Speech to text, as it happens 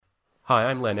Hi,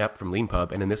 I'm Len Epp from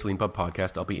LeanPub, and in this LeanPub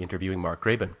podcast, I'll be interviewing Mark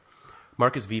Graban.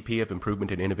 Mark is VP of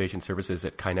Improvement and Innovation Services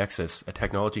at KaiNexus, a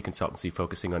technology consultancy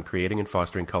focusing on creating and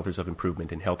fostering cultures of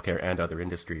improvement in healthcare and other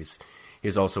industries. He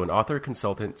is also an author,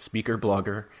 consultant, speaker,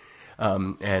 blogger,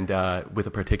 and with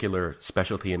a particular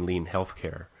specialty in lean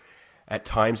healthcare. At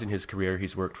times in his career,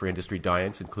 he's worked for industry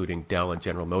giants, including Dell and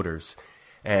General Motors,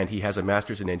 and he has a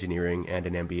master's in engineering and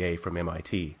an MBA from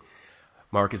MIT.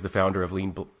 Mark is the founder of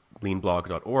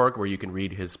leanblog.org, where you can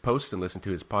read his posts and listen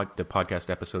to the podcast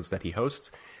episodes that he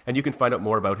hosts. And you can find out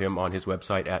more about him on his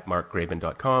website at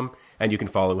markgraban.com, and you can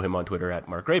follow him on Twitter at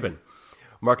markgraban.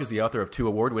 Mark is the author of 2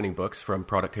 award-winning books from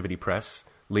Productivity Press,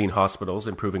 Lean Hospitals,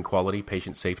 Improving Quality,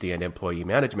 Patient Safety, and Employee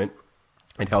Management,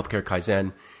 and Healthcare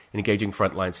Kaizen, Engaging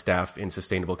Frontline Staff in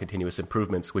Sustainable Continuous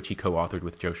Improvements, which he co-authored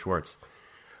with Joe Schwartz.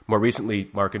 More recently,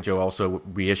 Mark and Joe also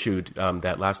reissued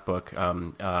that last book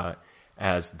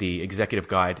as the Executive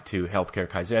Guide to Healthcare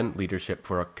Kaizen, Leadership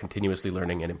for a Continuously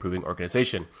Learning and Improving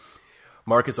Organization.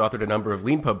 Mark has authored a number of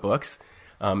LeanPub books,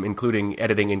 including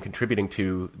editing and contributing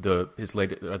to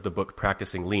the book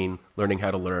Practicing Lean, Learning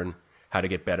How to Learn, How to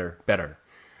Get Better,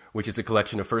 which is a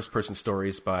collection of first-person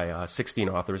stories by 16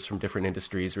 authors from different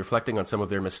industries, reflecting on some of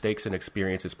their mistakes and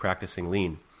experiences practicing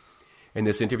lean. In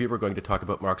this interview, we're going to talk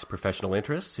about Mark's professional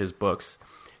interests, his books,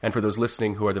 and for those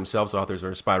listening who are themselves authors or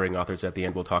aspiring authors, at the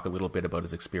end, we'll talk a little bit about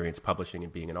his experience publishing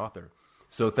and being an author.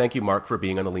 So thank you, Mark, for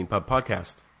being on the LeanPub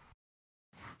podcast.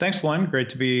 Thanks, Len. Great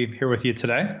to be here with you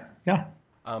today. Yeah.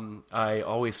 I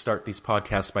always start these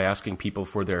podcasts by asking people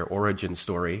for their origin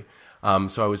story.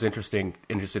 So I was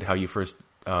interested how you first,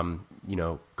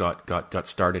 got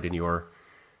started in your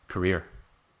career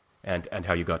and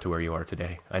how you got to where you are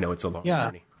today. I know it's a long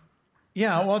journey.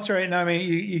 Yeah, well, that's right. No, I mean,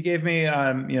 you gave me,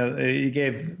 you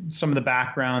gave some of the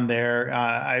background there.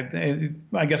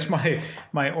 I guess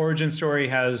my origin story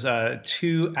has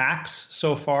 2 acts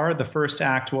so far. The first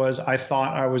act was I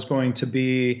thought I was going to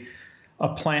be a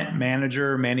plant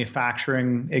manager,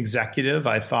 manufacturing executive.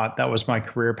 I thought that was my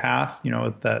career path.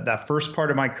 That first part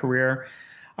of my career,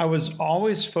 I was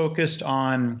always focused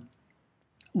on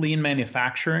lean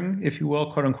manufacturing, if you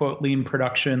will, quote unquote, lean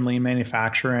production, lean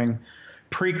manufacturing,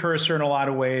 precursor in a lot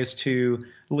of ways to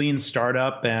lean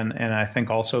startup and I think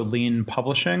also lean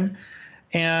publishing.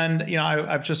 And,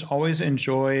 I've just always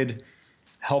enjoyed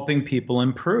helping people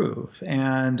improve.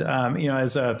 And,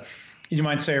 as you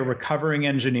might say, a recovering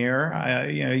engineer,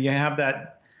 you have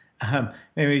that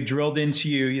maybe drilled into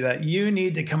you that you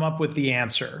need to come up with the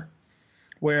answer.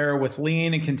 Where with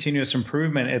lean and continuous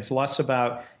improvement, it's less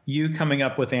about you coming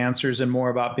up with answers and more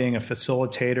about being a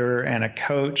facilitator and a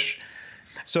coach.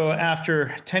 So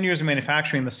after 10 years of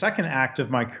manufacturing, the second act of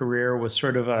my career was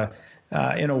sort of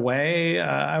in a way,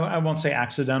 I won't say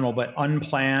accidental, but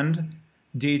unplanned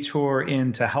detour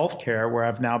into healthcare, where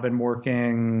I've now been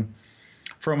working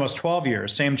for almost 12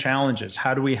 years. Same challenges.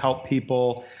 How do we help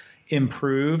people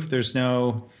improve? There's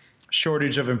no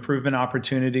shortage of improvement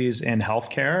opportunities in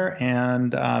healthcare,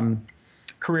 and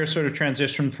career sort of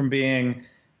transitioned from being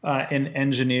an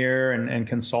engineer and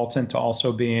consultant to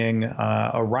also being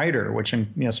a writer, which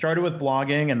started with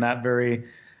blogging, and that very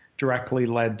directly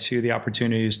led to the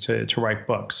opportunities to write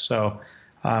books. So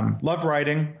love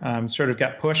writing, sort of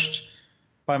got pushed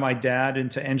by my dad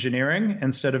into engineering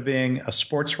instead of being a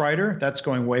sports writer. That's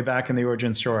going way back in the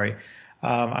origin story.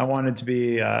 I wanted to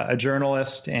be a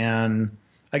journalist, and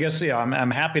I guess, I'm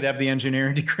happy to have the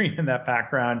engineering degree in that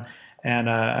background. And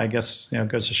I guess, it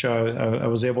goes to show I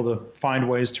was able to find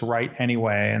ways to write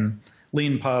anyway. And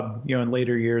LeanPub, in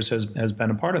later years has been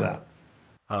a part of that.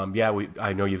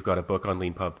 I know you've got a book on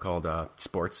LeanPub called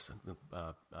Sports.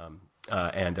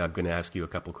 And I'm going to ask you a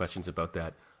couple of questions about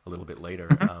that a little bit later.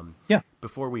 Mm-hmm.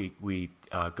 Before we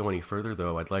go any further,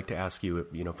 though, I'd like to ask you,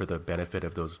 for the benefit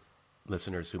of those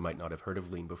listeners who might not have heard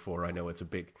of Lean before, I know it's a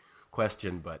big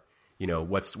question, but,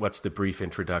 what's the brief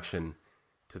introduction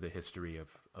to the history of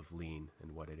lean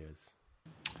and what it is?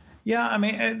 Yeah,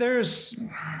 there's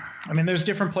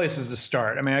different places to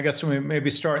start. I guess we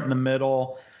maybe start in the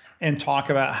middle and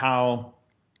talk about how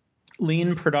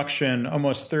lean production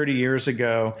almost 30 years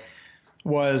ago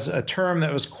was a term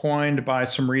that was coined by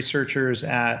some researchers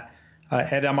at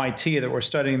MIT that were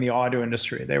studying the auto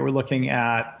industry. They were looking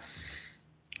at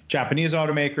Japanese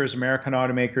automakers, American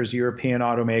automakers, European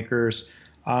automakers.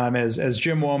 As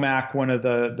Jim Womack, one of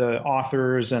the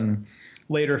authors and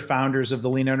later founders of the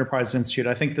Lean Enterprise Institute,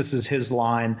 I think this is his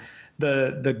line.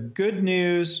 The good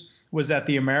news was that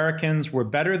the Americans were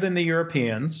better than the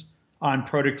Europeans on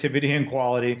productivity and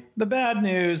quality. The bad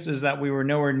news is that we were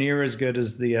nowhere near as good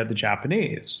as the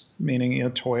Japanese, meaning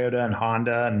Toyota and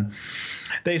Honda. And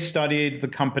they studied the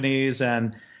companies,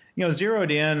 and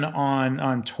zeroed in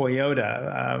on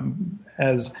Toyota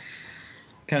as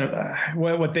kind of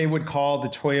what they would call the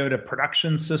Toyota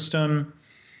production system.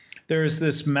 There's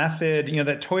this method,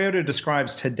 that Toyota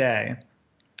describes today.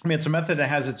 I mean, it's a method that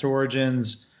has its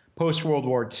origins post-World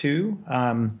War II.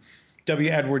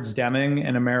 W. Edwards Deming,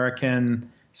 an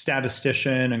American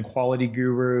statistician and quality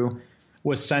guru,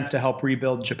 was sent to help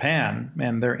rebuild Japan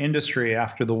and their industry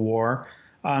after the war.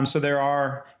 So there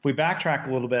are, if we backtrack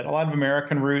a little bit, a lot of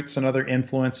American roots and other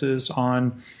influences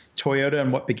on Toyota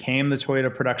and what became the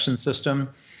Toyota production system.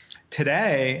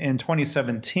 Today, in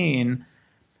 2017,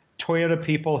 Toyota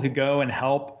people who go and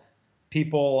help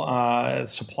people,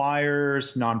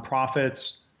 suppliers,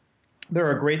 nonprofits, there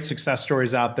are great success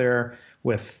stories out there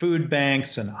with food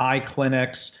banks and eye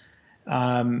clinics.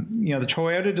 The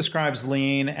Toyota describes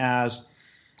lean as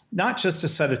not just a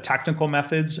set of technical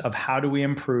methods of how do we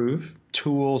improve,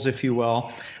 tools, if you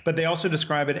will, but they also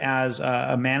describe it as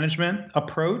a management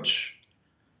approach.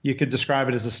 You could describe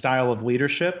it as a style of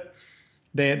leadership.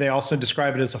 They also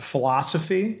describe it as a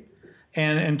philosophy.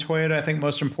 And Toyota, I think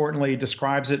most importantly,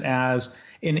 describes it as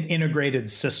an integrated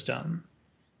system.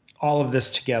 All of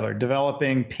this together,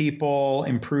 developing people,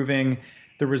 improving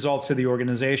the results of the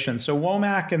organization. So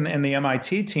Womack and the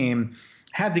MIT team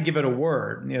had to give it a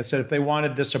word. Said if they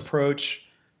wanted this approach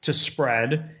to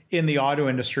spread in the auto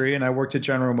industry, and I worked at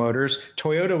General Motors,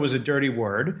 Toyota was a dirty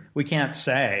word. We can't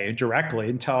say directly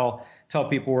and tell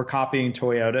people we're copying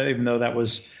Toyota, even though that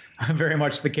was very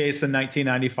much the case in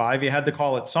 1995. You had to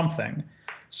call it something.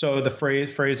 So the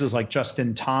phrases like just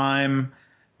in time,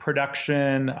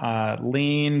 production,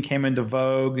 lean came into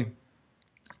vogue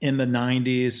in the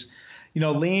 90s.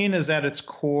 Lean is at its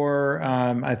core,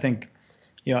 I think,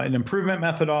 an improvement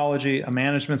methodology, a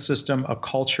management system, a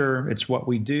culture. It's what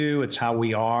we do. It's how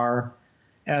we are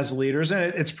as leaders.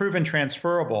 And it's proven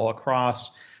transferable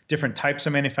across different types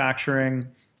of manufacturing,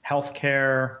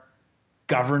 healthcare,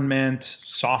 government,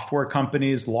 software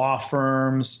companies, law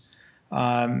firms.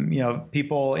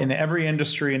 People in every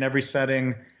industry, in every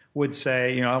setting would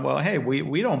say, well, hey,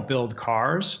 we don't build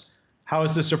cars. How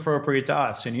is this appropriate to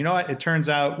us? And you know what? It turns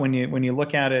out when you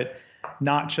look at it,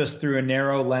 not just through a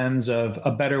narrow lens of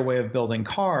a better way of building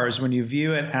cars, when you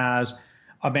view it as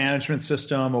a management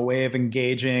system, a way of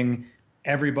engaging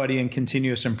everybody in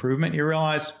continuous improvement, you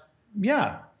realize,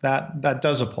 yeah, that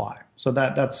does apply. So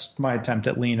that's my attempt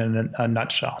at lean in a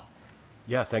nutshell.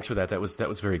 Yeah, thanks for that. That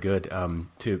was very good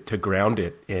to ground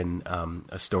it in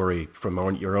a story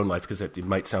from your own life, because it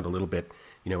might sound a little bit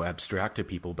abstract to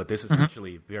people, but this is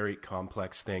actually a very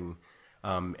complex thing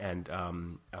and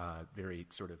very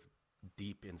sort of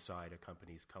deep inside a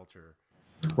company's culture.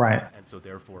 Right. And so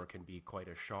therefore can be quite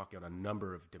a shock on a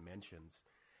number of dimensions.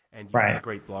 And you have a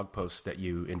great blog post that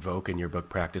you invoke in your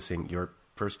book, your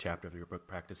first chapter of your book,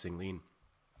 Practicing Lean,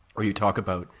 where you talk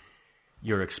about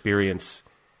your experience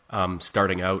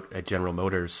starting out at General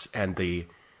Motors and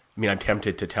I'm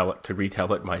tempted to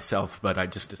retell it myself, but I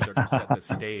just to sort of set the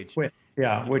stage.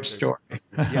 Which story?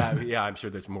 yeah, I'm sure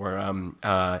there's more.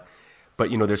 But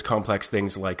there's complex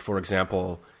things like, for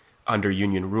example, under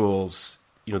union rules,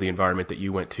 the environment that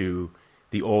you went to,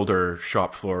 the older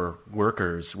shop floor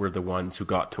workers were the ones who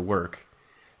got to work,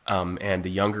 and the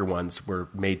younger ones were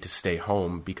made to stay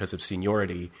home because of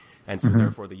seniority. And so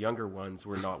therefore the younger ones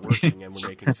were not working and were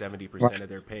making 70% of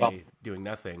their pay doing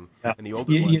nothing. Yeah. And the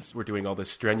older ones were doing all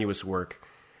this strenuous work,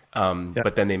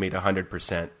 but then they made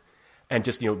 100%. And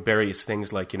just, various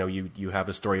things like, you have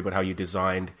a story about how you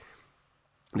designed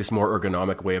this more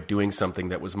ergonomic way of doing something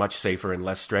that was much safer and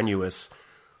less strenuous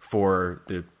for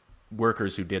the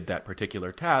workers who did that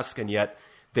particular task. And yet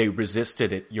they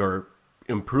resisted your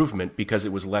improvement because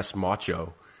it was less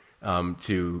macho.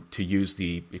 To use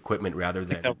the equipment rather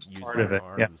than use their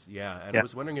arms. Yeah. And I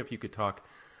was wondering if you could talk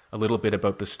a little bit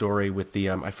about the story with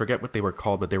the, I forget what they were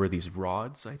called, but they were these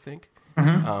rods, I think,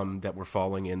 that were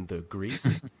falling in the grease.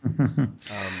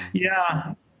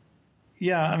 Yeah.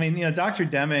 I mean, Dr.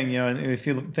 Deming, if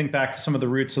you think back to some of the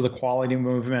roots of the quality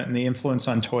movement and the influence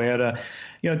on Toyota,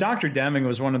 Dr. Deming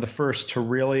was one of the first to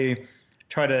really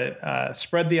try to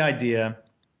spread the idea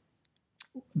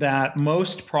that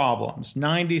most problems,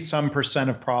 90%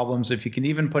 of problems, if you can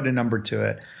even put a number to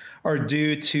it, are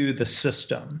due to the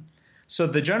system. So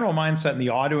the general mindset in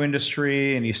the auto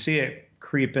industry, and you see it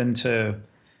creep into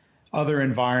other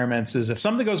environments, is if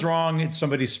something goes wrong, it's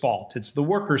somebody's fault. It's the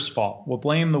worker's fault. We'll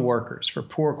blame the workers for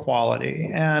poor quality.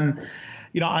 And,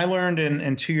 I learned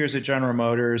in 2 years at General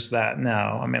Motors that no,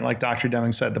 I mean, like Dr.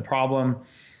 Deming said, the problem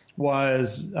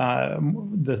was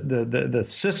the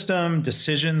system,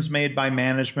 decisions made by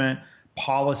management,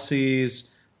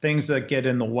 policies, things that get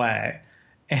in the way.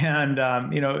 And,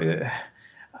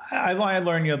 I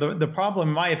learned, the problem,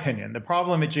 in my opinion, the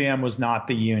problem at GM was not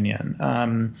the union.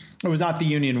 It was not the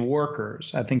union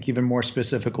workers. I think even more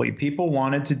specifically, people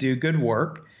wanted to do good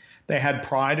work. They had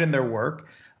pride in their work.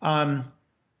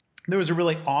 There was a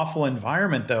really awful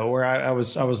environment, though, where I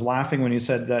was laughing when you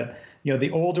said that,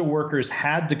 the older workers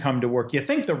had to come to work. You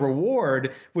think the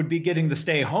reward would be getting to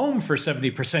stay home for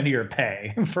 70% of your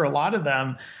pay. For a lot of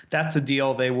them, that's a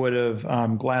deal they would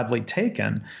have gladly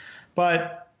taken.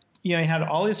 But you had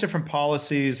all these different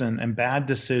policies and bad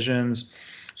decisions.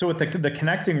 So with the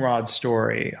connecting rod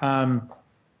story,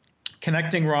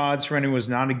 connecting rods, for anyone who's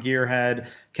not a gearhead,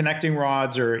 connecting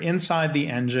rods are inside the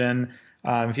engine.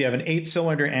 If you have an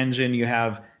 8-cylinder engine, you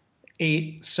have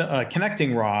 8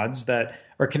 connecting rods that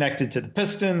are connected to the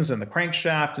pistons and the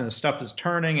crankshaft, and the stuff is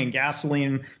turning and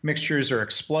gasoline mixtures are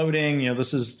exploding.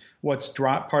 This is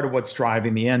part of what's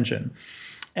driving the engine.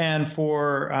 And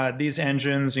for these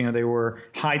engines, they were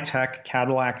high-tech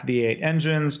Cadillac V8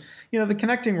 engines. The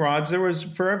connecting rods, there was,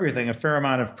 for everything, a fair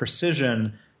amount of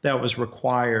precision that was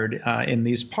required in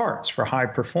these parts for high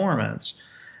performance.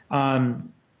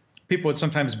 People would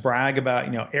sometimes brag about,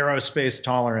 aerospace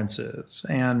tolerances.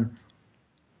 And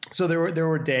so there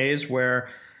were days where,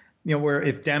 where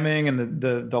if Deming and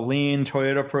the lean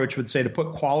Toyota approach would say to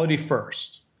put quality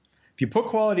first. If you put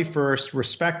quality first,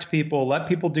 respect people, let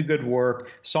people do good work,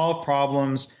 solve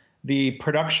problems, the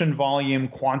production volume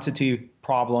quantity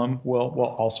problem will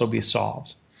also be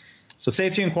solved. So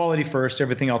safety and quality first,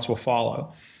 everything else will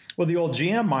follow. Well, the old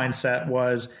GM mindset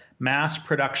was mass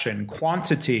production,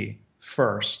 quantity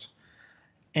first,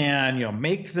 and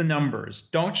make the numbers.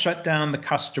 Don't shut down the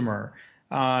customer.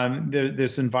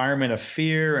 This environment of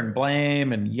fear and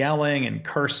blame and yelling and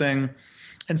cursing.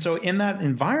 And so in that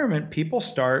environment, people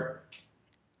start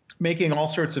making all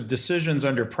sorts of decisions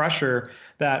under pressure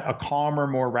that a calmer,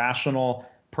 more rational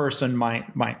person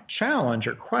might challenge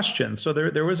or question. So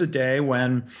there was a day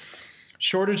when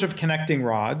shortage of connecting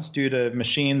rods due to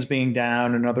machines being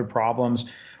down and other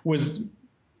problems was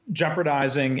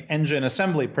jeopardizing engine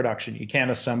assembly production. You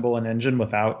can't assemble an engine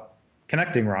without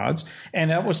connecting rods. And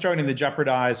that was starting to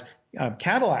jeopardize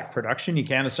Cadillac production. You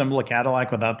can't assemble a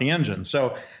Cadillac without the engine.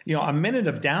 So, a minute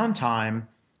of downtime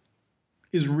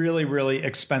is really, really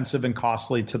expensive and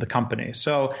costly to the company.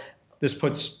 So this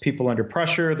puts people under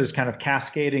pressure. There's kind of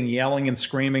cascading yelling and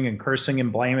screaming and cursing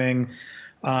and blaming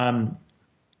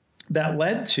that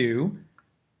led to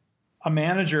a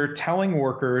manager telling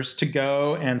workers to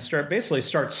go and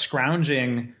start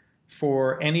scrounging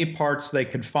for any parts they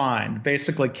could find,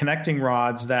 basically connecting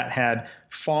rods that had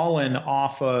fallen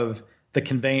off of the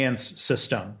conveyance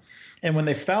system. And when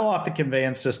they fell off the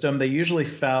conveyance system, they usually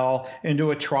fell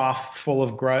into a trough full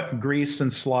of grease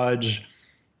and sludge,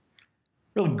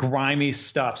 really grimy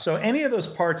stuff. So any of those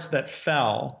parts that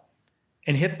fell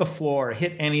and hit the floor,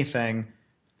 hit anything,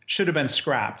 should have been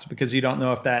scrapped, because you don't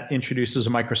know if that introduces a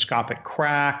microscopic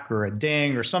crack or a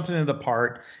ding or something in the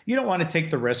part. You don't want to take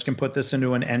the risk and put this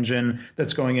into an engine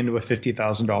that's going into a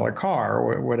 $50,000 car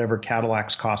or whatever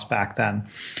Cadillacs cost back then.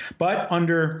 But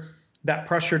under that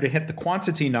pressure to hit the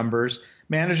quantity numbers,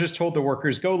 managers told the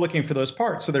workers, go looking for those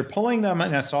parts. So they're pulling them,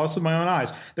 and I saw this with my own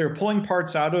eyes. They're pulling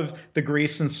parts out of the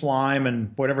grease and slime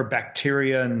and whatever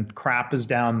bacteria and crap is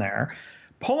down there,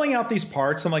 pulling out these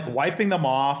parts and wiping them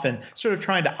off and sort of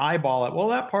trying to eyeball it. Well,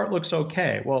 that part looks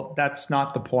okay. Well, that's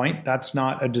not the point. That's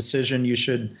not a decision you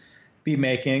should be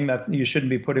making. That you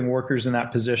shouldn't be putting workers in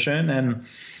that position. And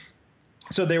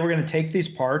so they were going to take these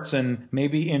parts and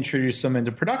maybe introduce them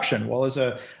into production. Well, as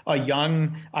a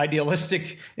young,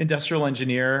 idealistic industrial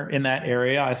engineer in that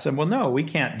area, I said, well, no, we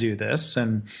can't do this.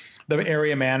 And the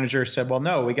area manager said, well,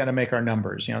 no, we got to make our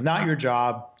numbers. Not your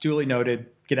job, duly noted,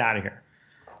 get out of here.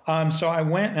 So I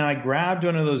went and I grabbed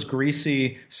one of those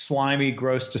greasy, slimy,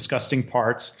 gross, disgusting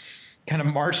parts, kind of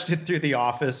marched it through the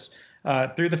office,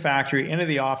 through the factory, into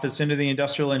the office, into the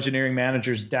industrial engineering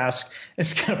manager's desk, and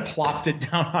just kind of plopped it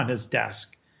down on his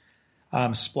desk,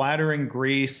 splattering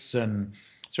grease and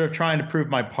sort of trying to prove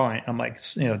my point. I'm like,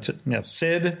 Sid,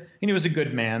 and he was a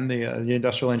good man, the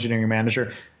industrial engineering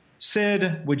manager.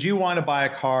 Sid, would you want to buy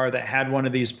a car that had one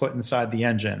of these put inside the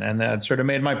engine? And that sort of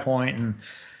made my point, and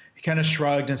he kind of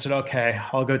shrugged and said, okay,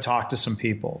 I'll go talk to some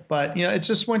people. But, it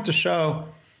just went to show,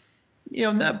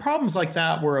 problems like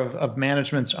that were of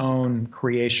management's own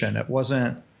creation. It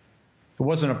wasn't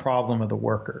a problem of the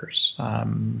workers.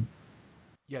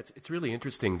 Yeah, it's really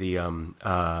interesting.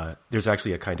 There's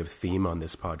actually a kind of theme on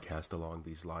this podcast along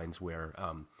these lines where,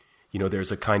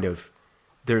 there's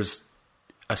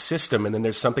a system, and then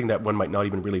there's something that one might not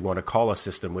even really want to call a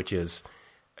system, which is,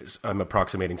 I'm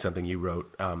approximating something you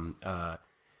wrote,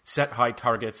 set high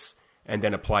targets and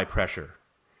then apply pressure.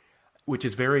 which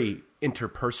is very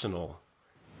interpersonal,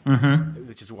 Mm-hmm.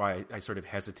 which is why I sort of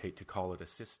hesitate to call it a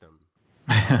system.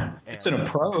 It's an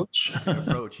approach. It's an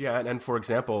approach, yeah. And for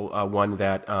example, one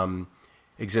that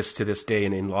exists to this day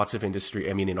in lots of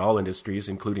industry, I mean, in all industries,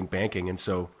 including banking. And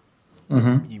so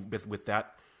with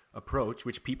that approach,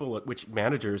 which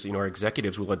managers, or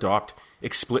executives will adopt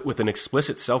with an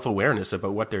explicit self-awareness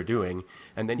about what they're doing.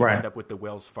 And then you end up with the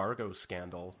Wells Fargo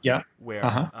scandal,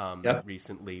 where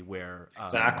recently, where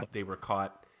they were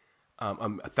caught,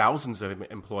 thousands of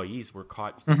employees were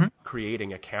caught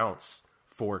creating accounts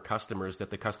for customers that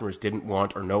the customers didn't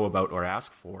want or know about or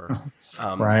ask for,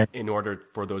 in order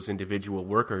for those individual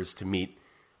workers to meet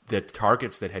the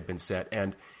targets that had been set.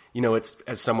 And, it's,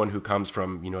 as someone who comes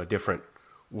from, a different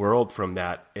world from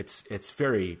that, it's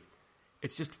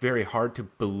just very hard to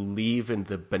believe in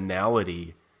the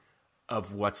banality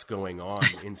of what's going on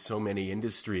in so many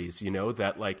industries,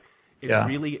 that like, it's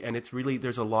really,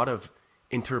 there's a lot of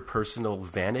interpersonal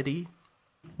vanity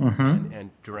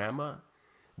and drama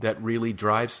that really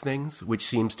drives things, which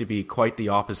seems to be quite the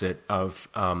opposite of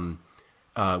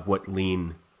what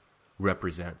lean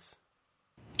represents.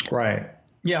 Right.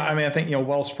 Yeah, I mean, I think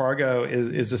Wells Fargo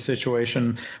is a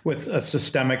situation with a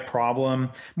systemic problem.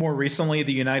 More recently,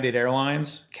 the United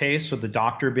Airlines case with the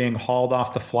doctor being hauled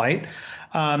off the flight.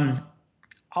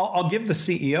 I'll give the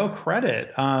CEO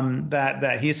credit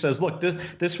that he says, look,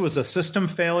 this was a system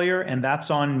failure, and that's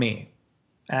on me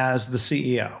as the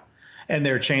CEO. And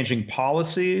they're changing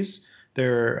policies.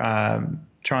 They're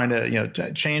trying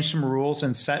to change some rules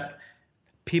and set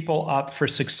people up for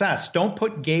success. Don't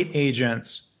put gate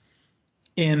agents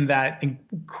in that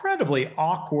incredibly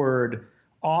awkward,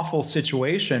 awful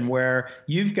situation where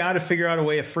you've got to figure out a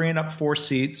way of freeing up 4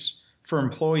 seats for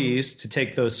employees to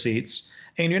take those seats.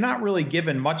 And you're not really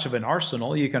given much of an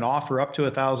arsenal. You can offer up to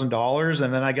 $1,000.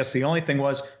 And then I guess the only thing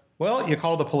was, well, you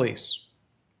call the police.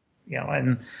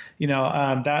 That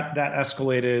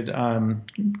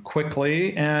escalated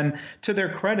quickly. And to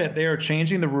their credit, they are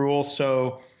changing the rules.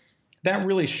 So that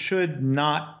really should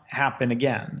not happen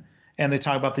again. And they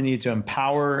talk about the need to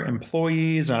empower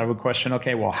employees. And I would question,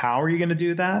 okay, well, how are you going to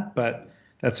do that? But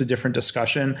that's a different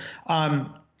discussion.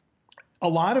 A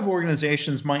lot of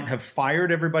organizations might have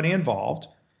fired everybody involved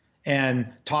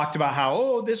and talked about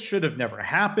how, this should have never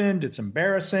happened. It's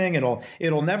embarrassing.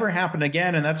 It'll never happen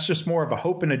again. And that's just more of a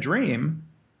hope and a dream.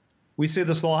 We see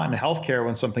this a lot in healthcare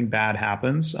when something bad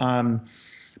happens.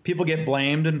 People get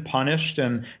blamed and punished,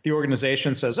 and the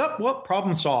organization says,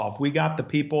 problem solved. We got the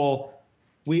people.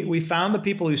 We found the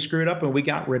people who screwed up and we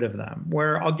got rid of them.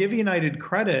 Where I'll give United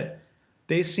credit,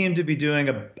 they seem to be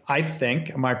doing I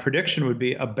think my prediction would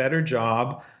be a better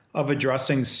job of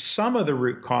addressing some of the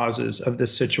root causes of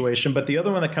this situation. But the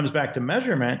other one that comes back to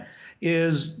measurement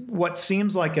is what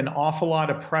seems like an awful lot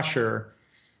of pressure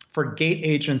for gate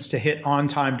agents to hit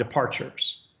on-time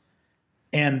departures.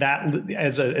 And that,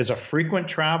 as a frequent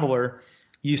traveler,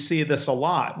 you see this a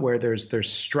lot where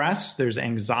there's stress, there's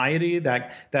anxiety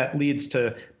that leads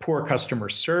to poor customer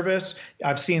service.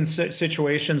 I've seen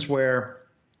situations where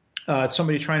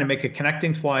somebody trying to make a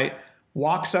connecting flight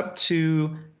walks up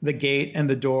to the gate and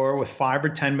the door with 5 or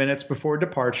 10 minutes before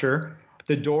departure.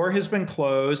 The door has been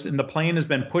closed and the plane has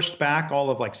been pushed back all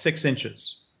of like 6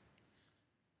 inches.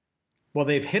 Well,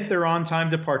 they've hit their on-time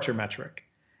departure metric.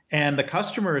 And the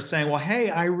customer is saying, well, hey,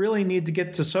 I really need to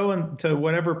get to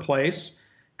whatever place.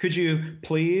 Could you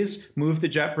please move the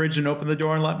jet bridge and open the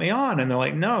door and let me on? And they're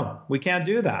like, no, we can't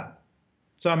do that.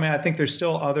 So, I mean, I think there's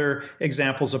still other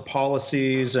examples of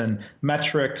policies and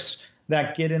metrics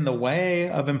that get in the way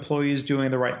of employees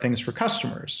doing the right things for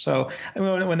customers. So I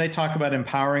mean, when they talk about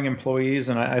empowering employees,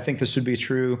 and I think this would be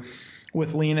true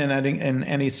with lean in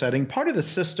any setting, part of the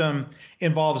system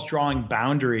involves drawing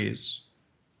boundaries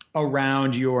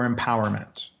around your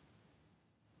empowerment.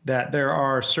 That there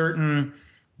are certain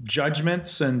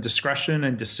judgments and discretion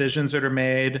and decisions that are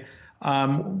made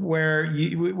where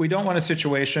we don't want a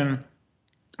situation,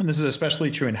 and this is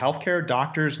especially true in healthcare,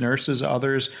 doctors, nurses,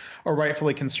 others are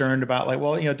rightfully concerned about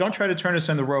don't try to turn us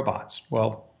into robots.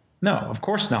 Well, no, of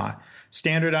course not.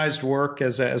 Standardized work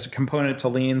as a component to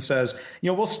lean says,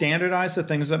 we'll standardize the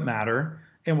things that matter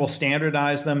and we'll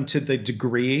standardize them to the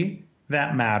degree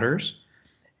that matters.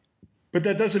 But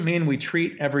that doesn't mean we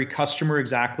treat every customer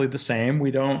exactly the same.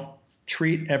 We don't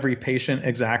treat every patient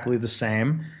exactly the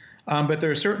same. But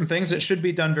there are certain things that should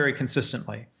be done very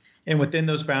consistently. And within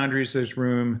those boundaries, there's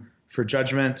room for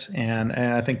judgment. And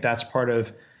I think that's part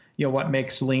of what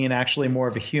makes lean actually more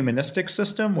of a humanistic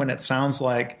system when it sounds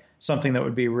like something that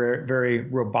would be very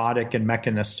robotic and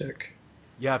mechanistic.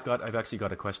 Yeah, I've actually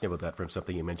got a question about that from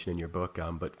something you mentioned in your book.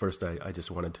 But first, I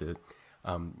just wanted to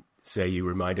say you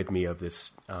reminded me of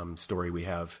this story we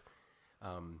have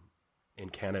in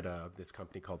Canada of this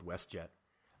company called WestJet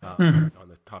on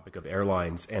the topic of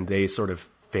airlines, and they sort of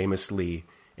famously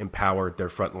empowered their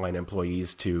frontline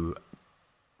employees to,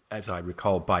 as I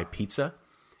recall, buy pizza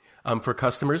for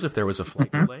customers if there was a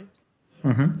flight delay.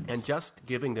 And just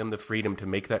giving them the freedom to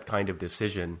make that kind of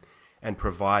decision and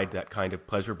provide that kind of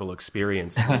pleasurable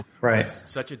experience right. was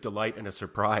such a delight and a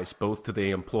surprise both to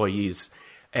the employees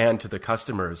and to the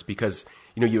customers, because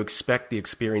you expect the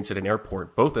experience at an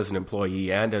airport, both as an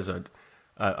employee and as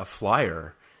a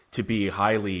flyer, to be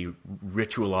highly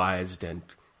ritualized and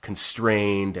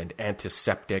constrained and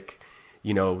antiseptic.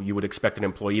 You would expect an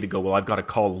employee to go, well, I've got to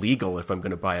call legal if I'm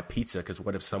going to buy a pizza, because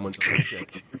what if someone's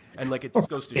allergic? And it just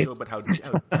goes to show about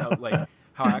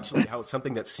how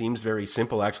something that seems very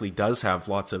simple actually does have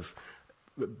lots of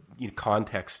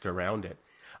context around it.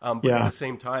 But at the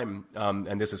same time,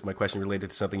 and this is my question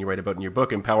related to something you write about in your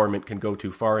book, empowerment can go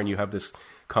too far, and you have this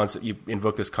concept. You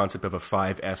invoke this concept of a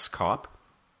 5S cop.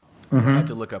 So I had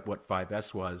to look up what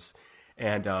 5S was,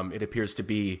 and it appears to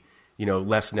be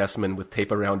Les Nessman with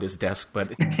tape around his desk,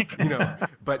 but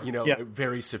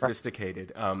very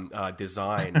sophisticated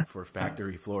design for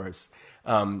factory floors.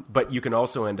 But you can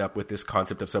also end up with this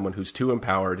concept of someone who's too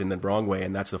empowered in the wrong way,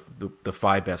 and that's the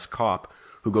 5S cop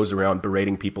who goes around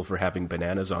berating people for having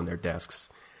bananas on their desks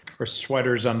or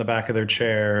sweaters on the back of their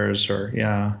chairs,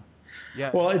 Yeah.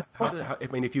 Well,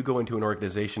 if you go into an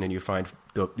organization and you find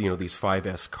these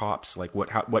 5S cops,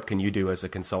 what can you do as a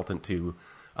consultant to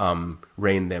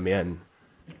rein them in?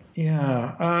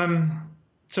 Yeah.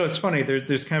 So it's funny.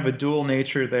 There's kind of a dual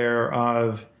nature there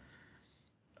of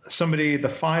somebody, the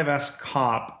 5S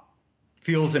cop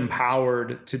feels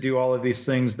empowered to do all of these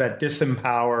things that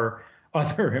disempower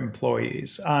other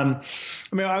employees. I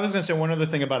was going to say one other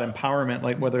thing about empowerment,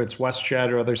 like whether it's WestJet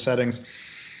or other settings,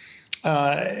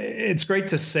 it's great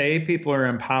to say people are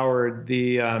empowered.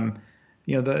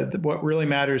 What really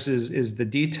matters is the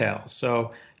details.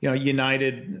 So,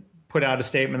 United put out a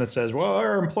statement that says, well,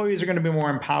 our employees are going to be more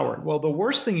empowered. Well, the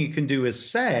worst thing you can do is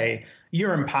say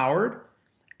you're empowered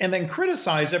and then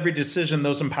criticize every decision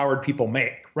those empowered people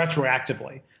make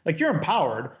retroactively. Like, you're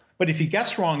empowered, but if you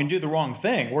guess wrong and do the wrong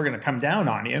thing, we're going to come down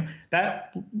on you.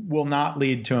 That will not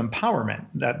lead to empowerment.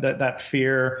 That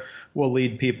fear will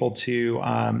lead people to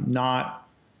not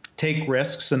take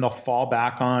risks, and they'll fall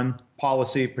back on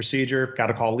policy, procedure, got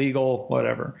to call legal,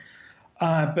 whatever.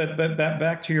 But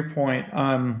back to your point,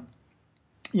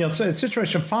 so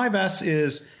situation 5S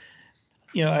is,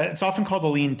 it's often called a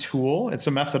lean tool. It's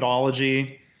a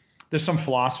methodology. There's some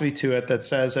philosophy to it that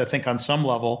says, I think on some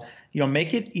level,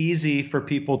 make it easy for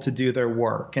people to do their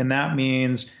work. And that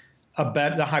means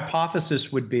the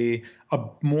hypothesis would be a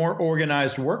more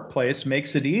organized workplace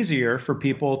makes it easier for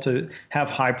people to have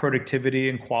high productivity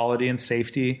and quality and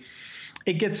safety.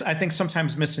 It gets, I think,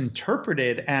 sometimes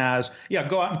misinterpreted as,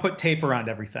 go out and put tape around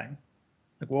everything.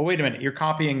 Like, well, wait a minute, you're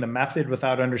copying the method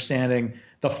without understanding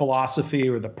the philosophy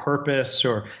or the purpose,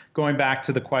 or going back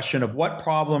to the question of what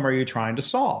problem are you trying to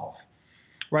solve,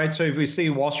 right? So if we see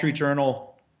Wall Street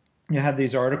Journal, had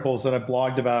these articles that I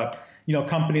blogged about,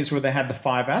 companies where they had the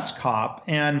 5S cop,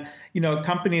 and,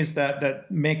 companies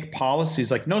that make policies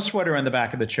like no sweater on the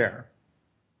back of the chair.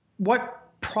 What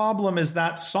problem is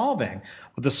that solving?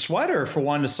 Well, the sweater, for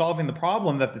one, is solving the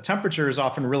problem that the temperature is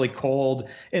often really cold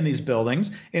in these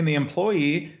buildings, and the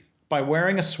employee, by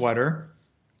wearing a sweater,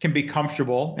 can be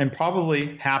comfortable and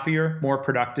probably happier, more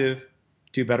productive,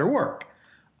 do better work.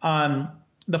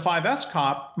 The 5S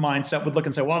cop mindset would look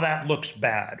and say, well, that looks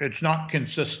bad. It's not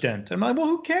consistent. And I'm like, well,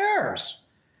 who cares?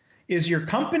 Is your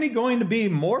company going to be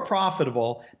more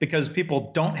profitable because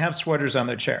people don't have sweaters on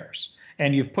their chairs?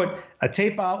 And you've put a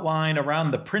tape outline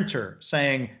around the printer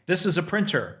saying, this is a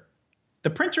printer. The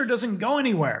printer doesn't go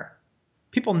anywhere.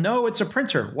 People know it's a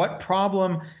printer. What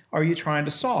problem are you trying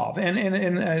to solve? And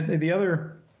the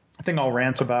other thing I'll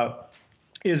rant about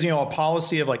is, a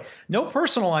policy of like no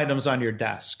personal items on your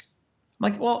desk.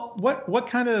 I'm like, well, what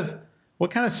kind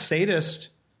of sadist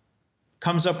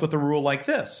comes up with a rule like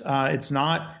this? It's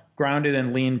not grounded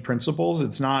in lean principles.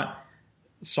 It's not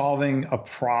solving a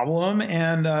problem.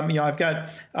 And, I've got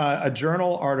a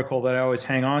journal article that I always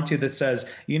hang on to that says,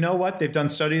 you know what? They've done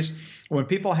studies. When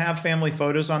people have family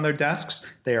photos on their desks,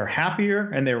 they are happier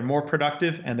and they're more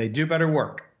productive and they do better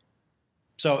work.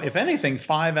 So if anything,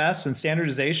 5S and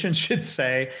standardization should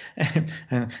say,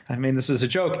 I mean, this is a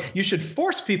joke, you should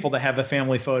force people to have a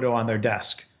family photo on their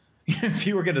desk if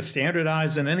you were going to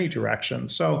standardize in any direction.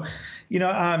 So,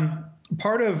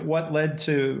 part of what led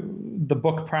to the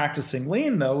book Practicing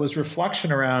Lean, though, was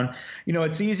reflection around,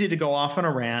 it's easy to go off on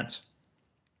a rant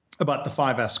about the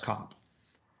 5S cop.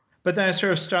 But then I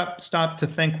sort of stopped to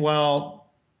think, well,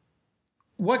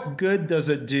 what good does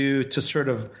it do to sort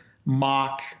of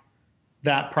mock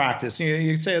that practice?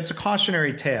 You say it's a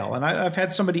cautionary tale. And I've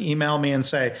had somebody email me and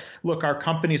say, look, our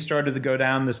company started to go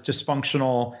down this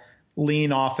dysfunctional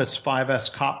lean office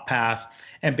 5S cop path.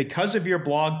 And because of your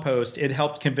blog post, it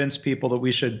helped convince people that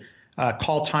we should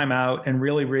call time out and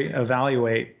really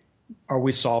reevaluate, are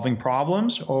we solving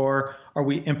problems or are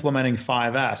we implementing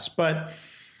 5S? But,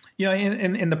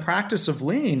 in the practice of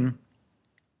lean,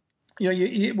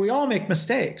 we all make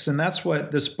mistakes, and that's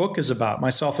what this book is about,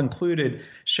 myself included,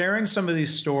 sharing some of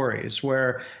these stories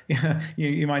where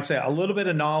you might say a little bit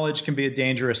of knowledge can be a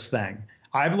dangerous thing.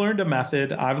 I've learned a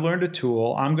method, I've learned a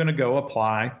tool, I'm going to go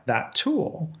apply that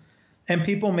tool. And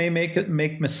people may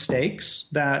make mistakes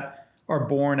that are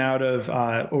born out of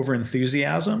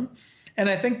overenthusiasm. And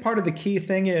I think part of the key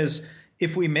thing is,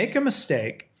 if we make a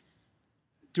mistake,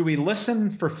 do we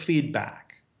listen for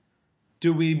feedback?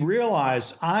 Do we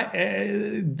realize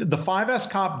the 5S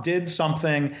Cop did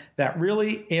something that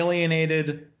really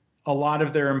alienated a lot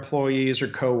of their employees or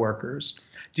coworkers?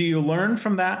 Do you learn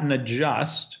from that and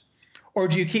adjust? Or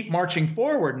do you keep marching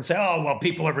forward and say, oh, well,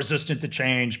 people are resistant to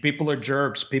change. People are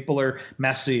jerks. People are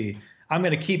messy. I'm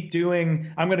going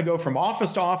to go from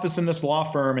office to office in this law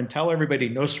firm and tell everybody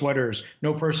no sweaters,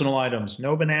 no personal items,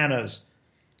 no bananas.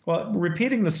 Well,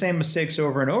 repeating the same mistakes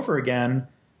over and over again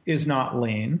is not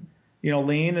lean.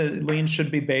 Lean should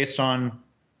be based on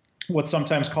what's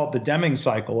sometimes called the Deming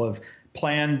cycle of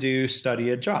plan, do,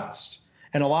 study, adjust.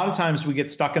 And a lot of times we get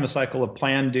stuck in a cycle of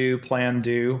plan, do,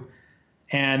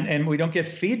 and we don't get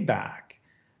feedback.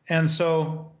 And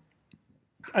so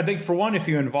I think, for one, if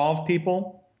you involve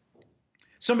people,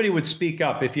 somebody would speak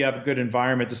up if you have a good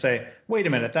environment to say, wait a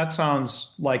minute, that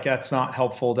sounds like that's not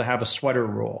helpful to have a sweater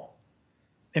rule.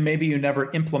 And maybe you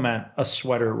never implement a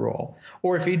sweater rule.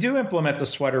 Or if you do implement the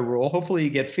sweater rule, hopefully you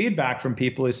get feedback from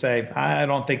people who say, I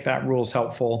don't think that rule is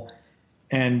helpful,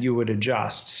 and you would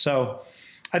adjust. So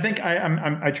I think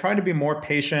I try to be more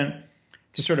patient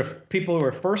to sort of people who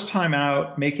are first time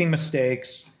out, making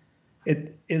mistakes.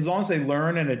 As long as they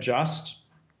learn and adjust,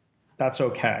 that's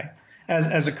okay.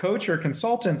 As a coach or a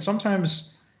consultant,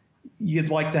 sometimes you'd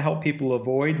like to help people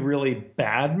avoid really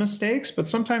bad mistakes, but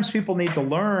sometimes people need to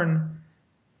learn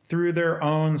through their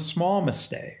own small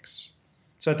mistakes.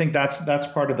 So I think that's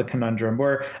part of the conundrum,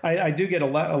 where I do get a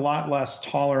lot less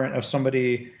tolerant of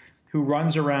somebody who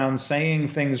runs around saying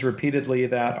things repeatedly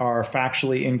that are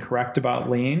factually incorrect about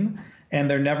lean, and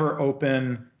they're never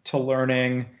open to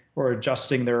learning or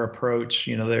adjusting their approach.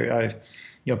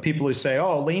 People who say,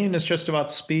 oh, lean is just about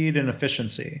speed and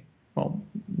efficiency. Well,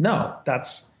 no,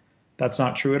 that's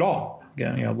not true at all.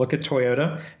 Look at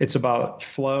Toyota. It's about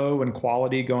flow and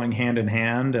quality going hand in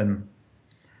hand. And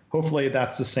hopefully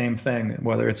that's the same thing,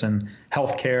 whether it's in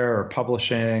healthcare or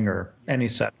publishing or any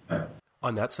sector.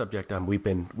 On that subject, we've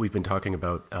been talking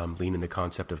about lean in the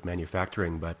concept of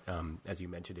manufacturing, but as you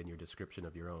mentioned in your description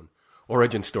of your own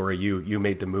origin story, you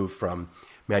made the move from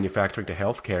manufacturing to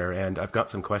healthcare, and I've got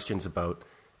some questions about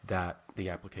that, the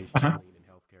application of lean in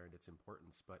healthcare and its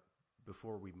importance. But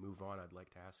before we move on, I'd like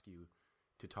to ask you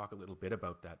to talk a little bit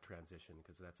about that transition,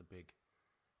 because that's a big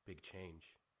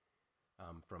change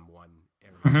from one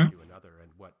area to another,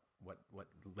 and what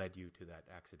led you to that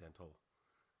accidental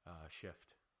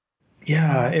shift.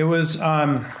 Yeah, it was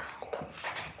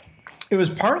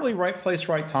partly right place,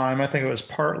 right time. I think it was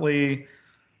partly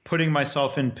putting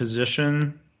myself in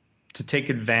position to take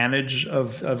advantage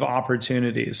of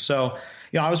opportunities. So,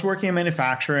 I was working in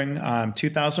manufacturing,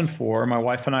 2004. My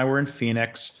wife and I were in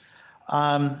Phoenix.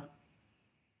 I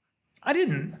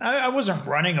wasn't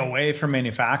running away from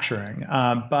manufacturing,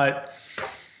 but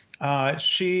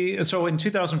so in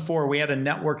 2004, we had a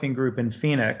networking group in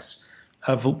Phoenix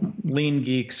of lean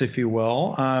geeks, if you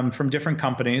will, from different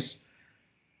companies,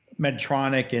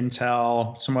 Medtronic,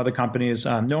 Intel, some other companies.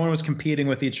 No one was competing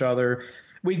with each other.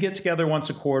 We'd get together once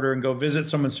a quarter and go visit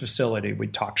someone's facility.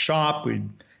 We'd talk shop. We'd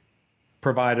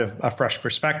provide a fresh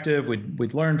perspective.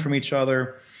 We'd learn from each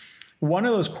other. One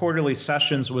of those quarterly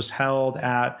sessions was held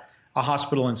at a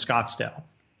hospital in Scottsdale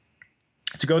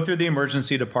to go through the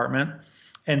emergency department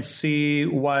and see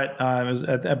what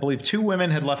I believe 2 women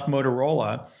had left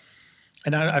Motorola.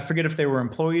 And I forget if they were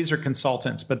employees or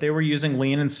consultants, but they were using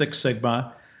Lean and Six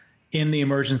Sigma in the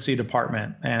emergency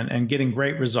department and getting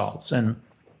great results. And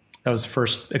that was the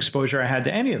first exposure I had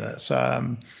to any of this.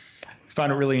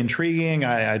 Found it really intriguing.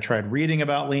 I tried reading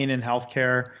about Lean in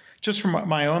healthcare just from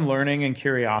my own learning and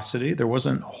curiosity. There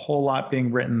wasn't a whole lot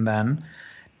being written then.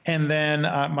 And then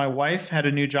my wife had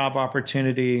a new job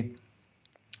opportunity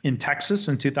in Texas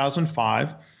in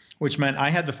 2005, which meant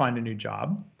I had to find a new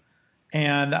job.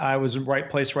 And I was in right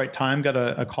place, right time, got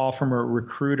a call from a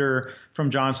recruiter from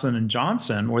Johnson &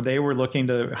 Johnson where they were looking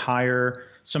to hire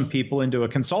some people into a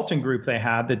consulting group they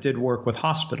had that did work with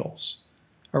hospitals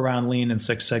around Lean and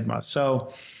Six Sigma.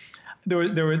 So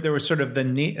there was sort of the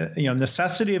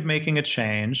necessity of making a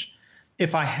change.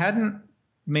 If I hadn't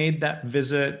made that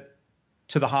visit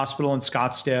to the hospital in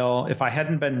Scottsdale, if I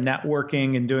hadn't been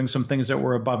networking and doing some things that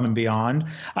were above and beyond,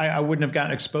 I wouldn't have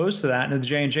gotten exposed to that. And the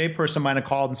J&J person might have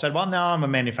called and said, well, no, I'm a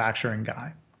manufacturing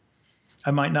guy.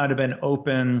 I might not have been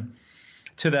open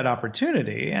to that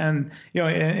opportunity. And,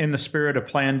 in the spirit of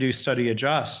plan, do, study,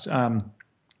 adjust, I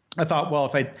thought, well,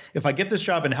 if I get this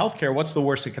job in healthcare, what's the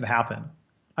worst that could happen?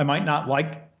 I might not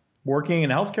like working in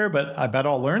healthcare, but I bet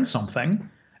I'll learn something.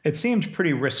 It seemed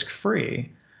pretty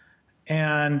risk-free.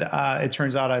 And it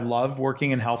turns out I love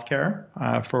working in healthcare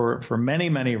for many,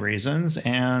 many reasons.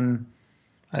 And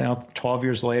 12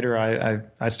 years later,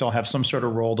 I still have some sort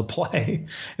of role to play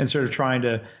in sort of trying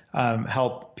to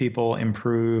help people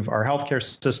improve our healthcare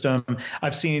system.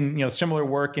 I've seen similar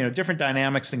work, different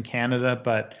dynamics in Canada,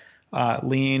 but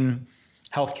lean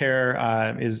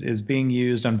healthcare is being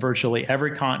used on virtually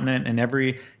every continent and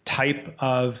every type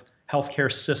of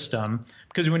healthcare system.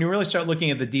 Because when you really start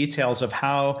looking at the details of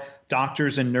how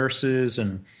doctors and nurses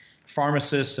and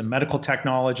pharmacists and medical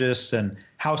technologists and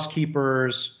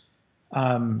housekeepers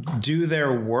do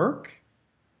their work,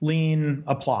 lean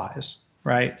applies,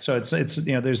 right? So it's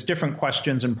there's different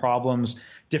questions and problems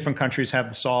different countries have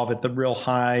to solve at the real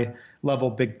high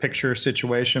level, big picture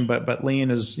situation, but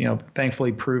lean is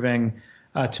thankfully proving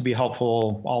to be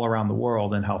helpful all around the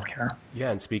world in healthcare. Yeah,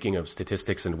 and speaking of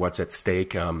statistics and what's at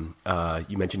stake, you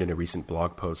mentioned in a recent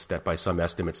blog post that by some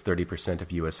estimates, 30%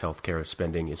 of U.S. healthcare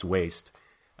spending is waste.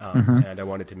 And I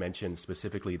wanted to mention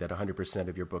specifically that 100%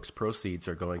 of your book's proceeds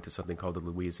are going to something called the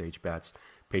Louise H. Batts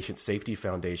Patient Safety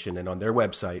Foundation. And on their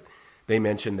website, they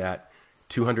mention that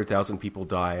 200,000 people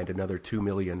die and another 2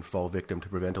 million fall victim to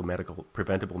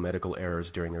preventable medical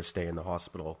errors during their stay in the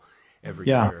hospital every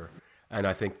year. And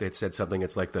I think they said something,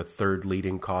 it's like the third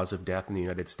leading cause of death in the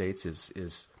United States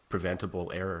is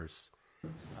preventable errors.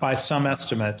 By some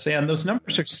estimates. And those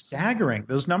numbers are staggering.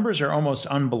 Those numbers are almost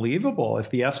unbelievable.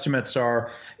 If the estimates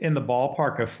are in the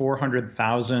ballpark of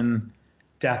 400,000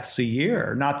 deaths a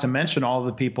year, not to mention all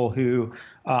the people who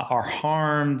are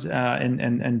harmed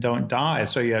and don't die.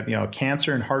 So you have,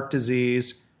 cancer and heart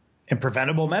disease and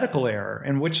preventable medical error.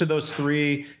 And which of those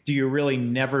three do you really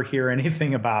never hear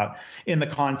anything about in the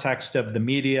context of the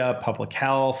media, public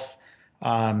health,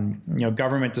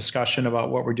 government discussion about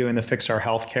what we're doing to fix our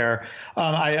healthcare?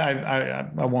 I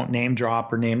won't name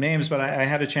drop or name names, but I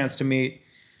had a chance to meet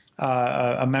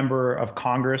a member of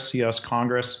Congress, U.S.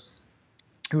 Congress,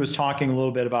 who was talking a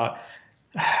little bit about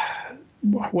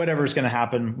whatever's going to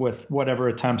happen with whatever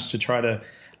attempts to try to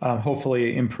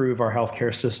hopefully improve our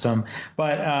healthcare system.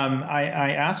 But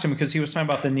I asked him, because he was talking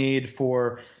about the need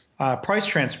for price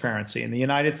transparency. In the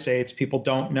United States, people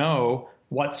don't know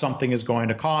what something is going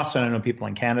to cost. And I know people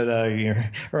in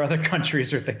Canada or other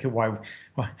countries are thinking, why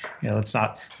that's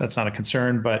not a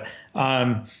concern. But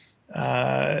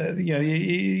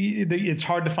it's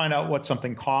hard to find out what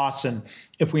something costs. And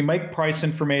if we make price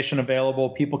information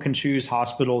available, people can choose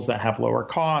hospitals that have lower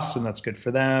costs, and that's good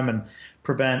for them and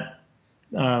prevent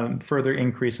further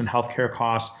increase in healthcare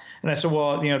costs. And I said,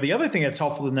 well, the other thing that's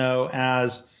helpful to know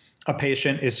as a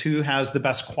patient is who has the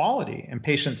best quality and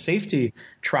patient safety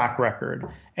track record.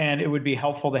 And it would be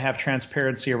helpful to have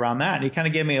transparency around that. And he kind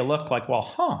of gave me a look like,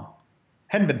 well,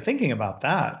 hadn't been thinking about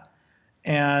that.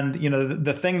 And,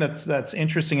 the thing that's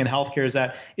interesting in healthcare is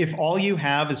that if all you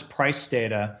have is price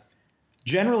data,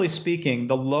 generally speaking,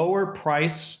 the lower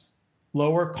price,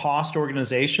 lower cost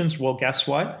organizations will, guess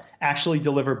what, actually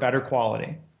deliver better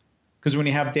quality. Because when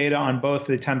you have data on both,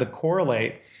 they tend to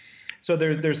correlate. So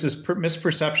there's this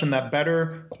misperception that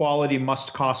better quality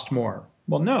must cost more.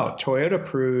 Well, no, Toyota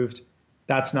proved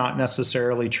that's not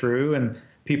necessarily true, and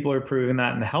people are proving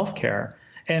that in healthcare.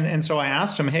 And so I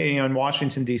asked him, hey, in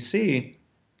Washington, D.C.,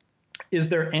 is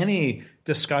there any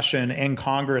discussion in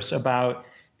Congress about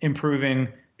improving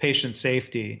patient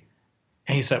safety?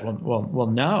 And he said, well,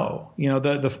 no.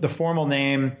 The formal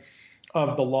name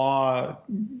of the law,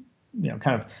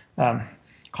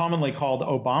 commonly called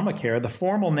Obamacare, the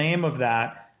formal name of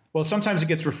that, well, sometimes it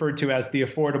gets referred to as the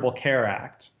Affordable Care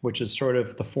Act, which is sort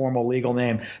of the formal legal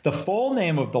name. The full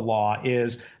name of the law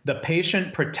is the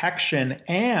Patient Protection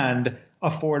and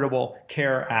Affordable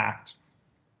Care Act.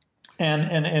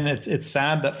 And it's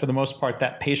sad that for the most part,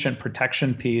 that patient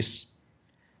protection piece,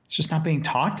 it's just not being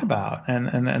talked about.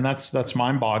 And that's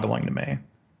mind-boggling to me.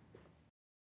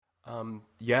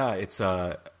 Yeah, it's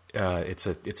it's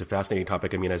a fascinating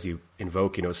topic. I mean, as you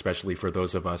invoke, especially for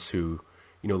those of us who,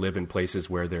 live in places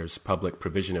where there's public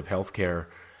provision of healthcare,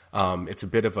 it's a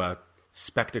bit of a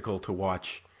spectacle to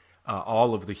watch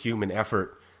all of the human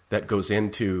effort that goes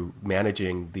into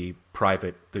managing the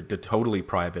totally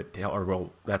private,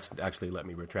 that's actually, let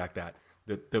me retract that,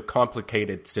 the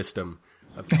complicated system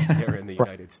of healthcare in the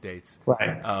United States.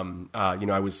 Right.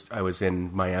 I was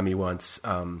in Miami once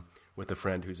with a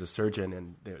friend who's a surgeon,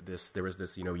 and there was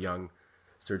this young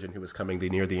surgeon who was coming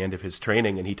near the end of his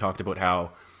training, and he talked about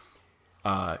how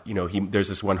there's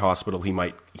this one hospital he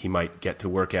might get to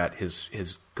work at.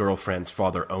 His girlfriend's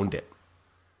father owned it.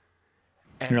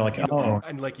 And you're like,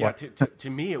 to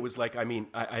me, it was like, I mean,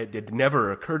 it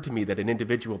never occurred to me that an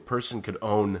individual person could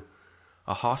own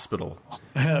a hospital.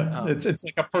 It's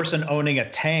like a person owning a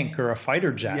tank or a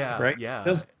fighter jet, right?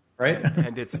 Yeah. Right.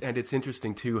 and it's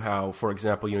interesting too how, for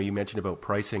example, you mentioned about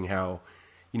pricing, how,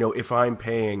 if I'm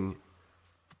paying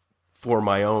for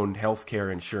my own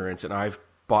healthcare insurance and I've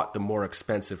bought the more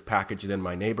expensive package than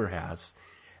my neighbor has,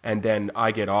 and then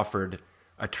I get offered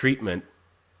a treatment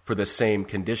for the same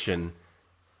condition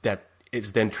that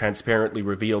is then transparently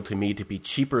revealed to me to be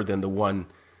cheaper than the one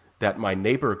that my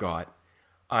neighbor got,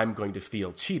 I'm going to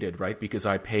feel cheated, right? Because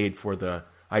I paid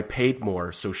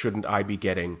more, so shouldn't I be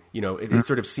getting, it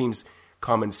sort of seems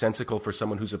commonsensical for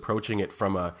someone who's approaching it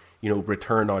from a,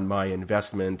 return on my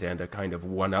investment and a kind of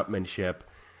one-upmanship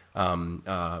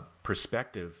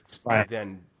perspective, right. To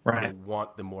then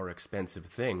want the more expensive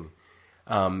thing.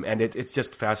 And it's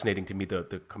just fascinating to me,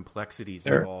 the complexities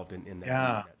involved in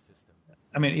that system.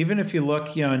 I mean, even if you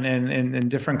look, in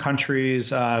different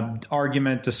countries,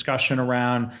 argument, discussion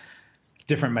around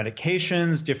different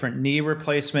medications, different knee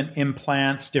replacement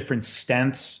implants, different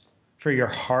stents for your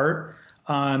heart.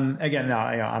 Again, now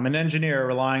I'm an engineer,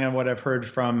 relying on what I've heard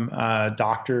from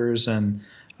doctors, and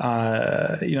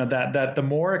that the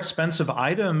more expensive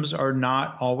items are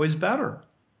not always better.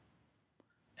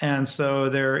 And so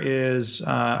there is,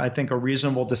 I think, a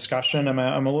reasonable discussion. I'm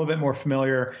a little bit more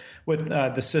familiar with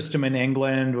the system in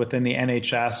England within the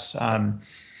NHS.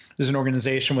 There's an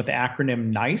organization with the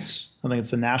acronym NICE. I think it's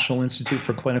the National Institute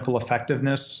for Clinical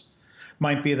Effectiveness,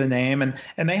 might be the name.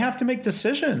 And they have to make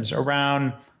decisions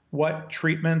around what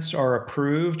treatments are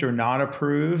approved or not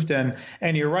approved. And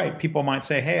you're right. People might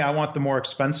say, hey, I want the more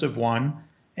expensive one.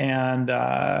 And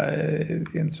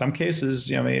in some cases,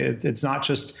 it's not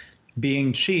just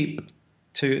being cheap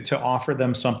to offer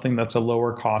them something that's a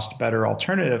lower cost, better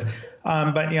alternative.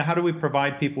 But how do we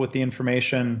provide people with the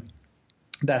information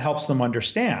that helps them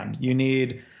understand?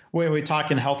 We talk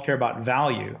in healthcare about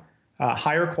value,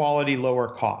 higher quality, lower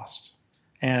cost.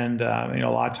 And, a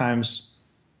lot of times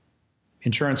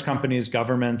insurance companies,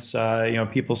 governments,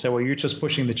 people say, well, you're just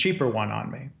pushing the cheaper one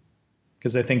on me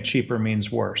because they think cheaper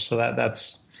means worse. So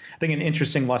that's, I think, an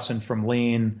interesting lesson from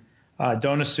Lean.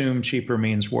 Don't assume cheaper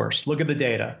means worse. Look at the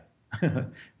data.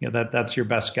 That's your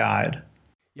best guide.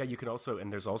 Yeah, you can also,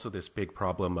 and there's also this big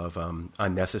problem of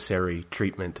unnecessary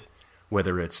treatment,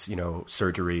 whether it's,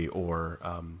 surgery or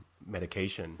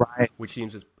medication, right, which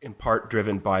seems in part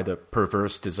driven by the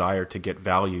perverse desire to get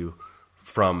value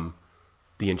from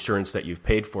the insurance that you've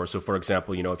paid for. So, for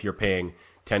example, if you're paying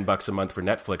 $10 a month for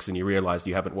Netflix and you realize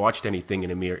you haven't watched anything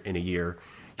in a year,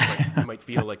 you might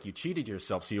feel like you cheated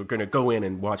yourself. So you're going to go in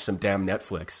and watch some damn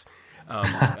Netflix,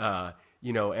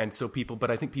 and so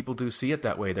but I think people do see it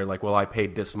that way. They're like, well, I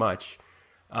paid this much.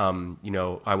 I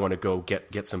want to go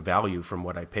get some value from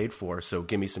what I paid for. So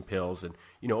give me some pills and,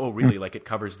 really, like, it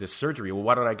covers this surgery. Well,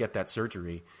 why don't I get that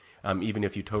surgery? Even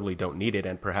if you totally don't need it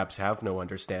and perhaps have no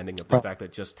understanding of the fact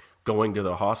that just going to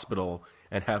the hospital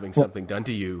and having something done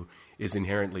to you is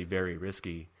inherently very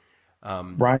risky.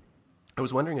 Right. I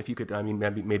was wondering if you could,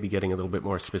 maybe getting a little bit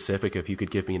more specific, if you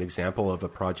could give me an example of a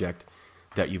project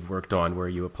that you've worked on where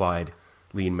you applied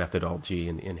Lean methodology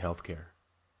in healthcare.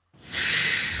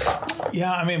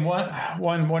 Yeah,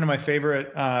 one of my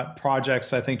favorite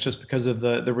projects, I think, just because of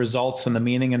the results and the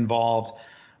meaning involved,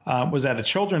 was at a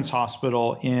children's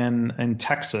hospital in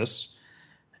Texas.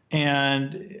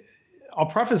 And I'll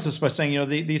preface this by saying,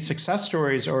 these success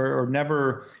stories are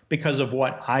never because of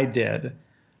what I did.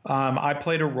 I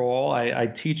played a role. I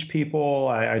teach people.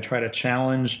 I try to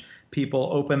challenge people,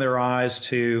 open their eyes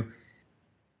to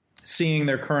seeing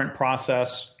their current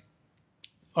process,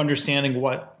 understanding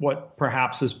what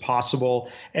perhaps is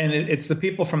possible. And it's the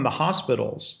people from the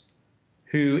hospitals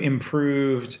who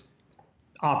improved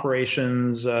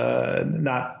operations,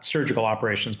 not surgical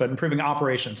operations, but improving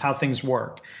operations, how things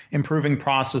work, improving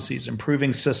processes,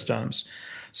 improving systems.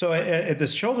 So at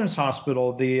this children's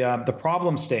hospital, the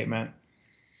problem statement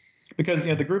Because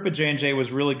the group at J&J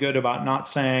was really good about not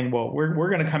saying, well, we're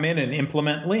going to come in and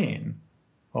implement lean.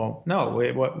 Well, no,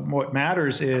 what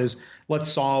matters is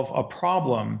let's solve a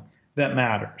problem that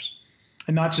matters,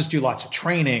 and not just do lots of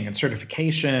training and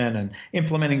certification and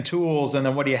implementing tools. And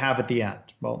then what do you have at the end?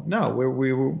 Well, no,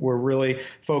 we're really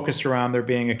focused around there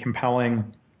being a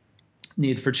compelling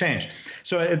need for change.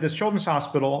 So at this children's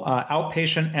hospital,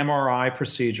 outpatient MRI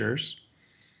procedures,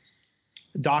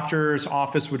 doctor's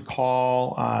office would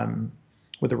call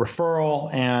with a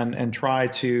referral and try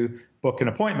to book an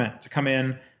appointment to come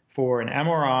in for an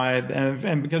MRI.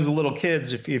 And because of little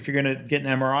kids, if you're going to get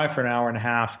an MRI for an hour and a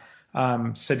half,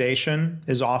 sedation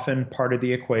is often part of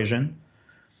the equation.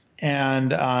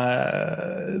 And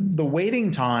the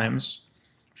waiting times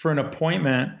for an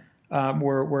appointment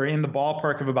were in the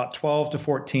ballpark of about 12 to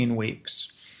 14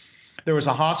 weeks. There was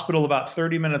a hospital about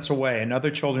 30 minutes away,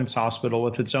 another children's hospital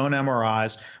with its own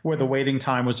MRIs, where the waiting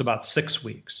time was about 6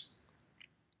 weeks.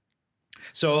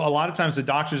 So a lot of times the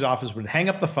doctor's office would hang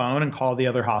up the phone and call the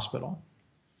other hospital.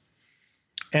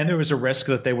 And there was a risk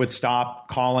that they would stop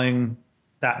calling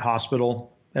that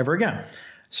hospital ever again.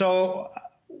 So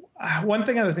one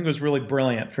thing I think was really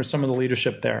brilliant for some of the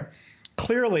leadership there,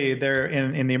 clearly there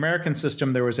in the American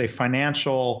system, there was a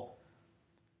financial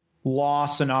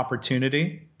loss and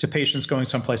opportunity to patients going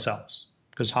someplace else,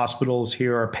 because hospitals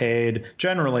here are paid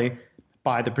generally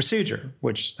by the procedure,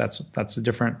 which that's a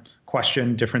different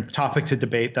question, different topic to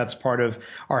debate. That's part of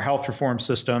our health reform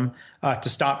system, to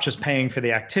stop just paying for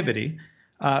the activity.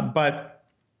 But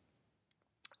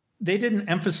they didn't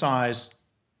emphasize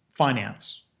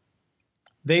finance.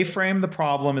 They framed the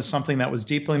problem as something that was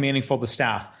deeply meaningful to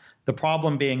staff. The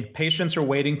problem being patients are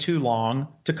waiting too long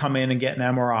to come in and get an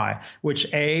MRI,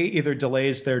 which A, either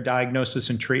delays their diagnosis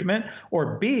and treatment,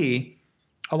 or B,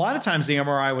 a lot of times the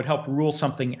MRI would help rule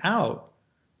something out.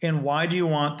 And why do you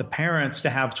want the parents to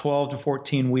have 12 to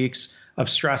 14 weeks of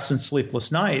stress and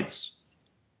sleepless nights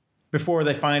before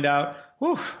they find out,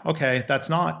 whew, okay, that's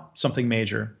not something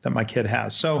major that my kid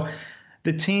has? So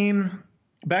the team,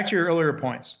 back to your earlier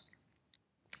points,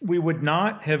 we would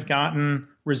not have gotten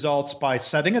results by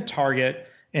setting a target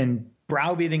and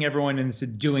browbeating everyone into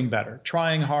doing better,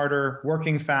 trying harder,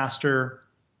 working faster.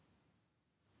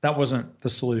 That wasn't the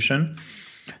solution.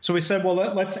 So we said, well,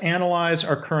 let's analyze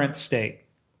our current state.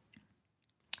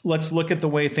 Let's look at the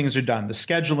way things are done, the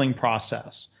scheduling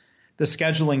process, the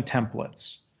scheduling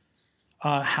templates,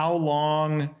 how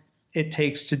long it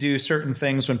takes to do certain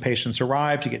things when patients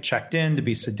arrive, to get checked in, to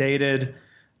be sedated,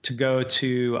 to go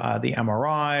to the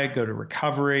MRI, go to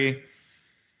recovery.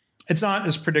 It's not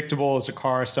as predictable as a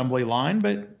car assembly line,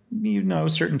 but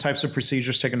certain types of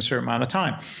procedures take a certain amount of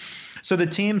time. So the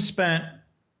team spent,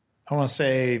 I want to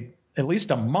say, at least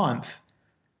a month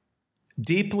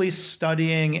deeply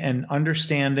studying and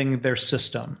understanding their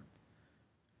system.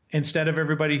 Instead of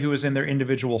everybody who was in their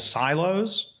individual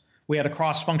silos, we had a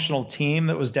cross-functional team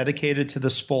that was dedicated to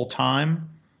this full time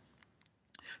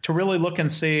to really look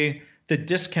and see the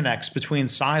disconnects between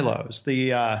silos,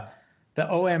 the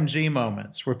OMG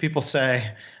moments where people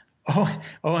say, oh,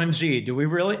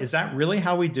 OMG, is that really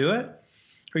how we do it?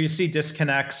 Or you see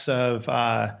disconnects of,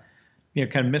 kind of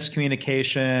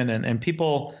miscommunication and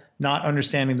people not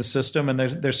understanding the system. And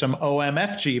there's some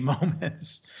OMFG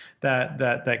moments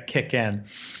that kick in.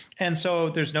 And so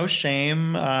there's no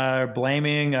shame,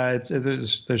 blaming.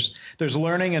 There's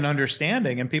learning and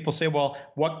understanding. And people say, well,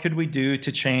 what could we do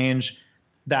to change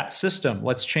that system?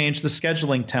 Let's change the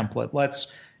scheduling template.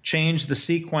 Let's change the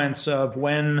sequence of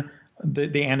when the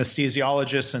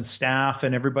anesthesiologists and staff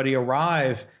and everybody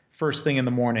arrive first thing in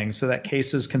the morning so that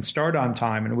cases can start on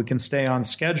time and we can stay on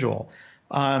schedule.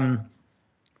 So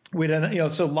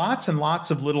lots and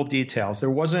lots of little details. There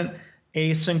wasn't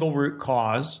a single root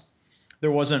cause.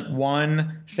 There wasn't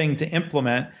one thing to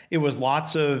implement. It was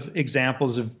lots of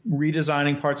examples of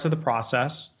redesigning parts of the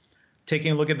process,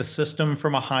 taking a look at the system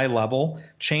from a high level,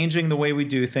 changing the way we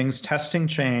do things, testing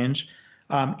change,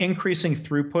 increasing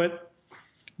throughput,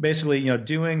 basically,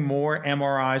 doing more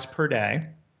MRIs per day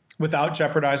without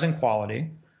jeopardizing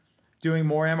quality. Doing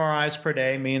more MRIs per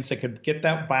day means they could get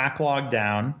that backlog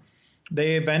down.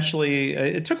 They eventually,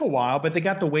 it took a while, but they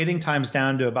got the waiting times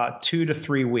down to about 2 to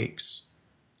 3 weeks,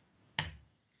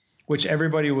 which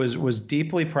everybody was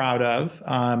deeply proud of.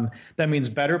 That means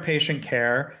better patient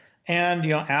care.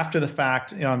 And, after the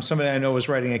fact, somebody I know was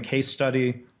writing a case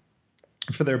study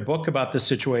for their book about this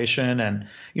situation and,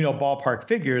 ballpark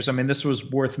figures. I mean, this was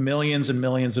worth millions and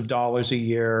millions of dollars a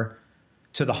year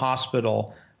to the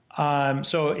hospital.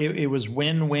 So it was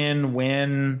win, win,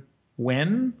 win,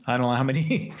 win. I don't know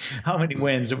how many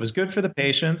wins. It was good for the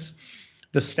patients.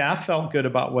 The staff felt good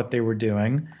about what they were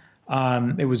doing.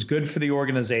 It was good for the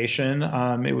organization.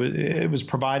 It was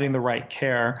providing the right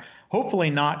care. Hopefully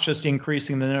not just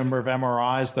increasing the number of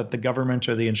MRIs that the government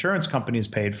or the insurance companies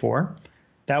paid for.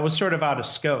 That was sort of out of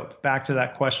scope. Back to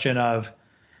that question of,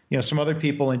 some other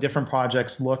people in different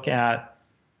projects look at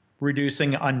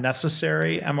reducing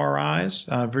unnecessary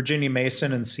MRIs. Virginia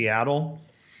Mason in Seattle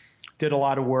did a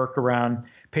lot of work around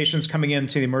patients coming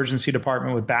into the emergency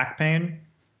department with back pain.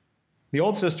 The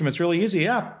old system, it's really easy.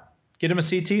 Yeah, get them a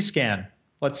CT scan.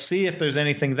 Let's see if there's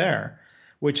anything there,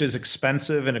 which is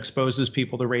expensive and exposes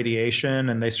people to radiation.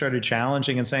 And they started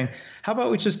challenging and saying, how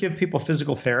about we just give people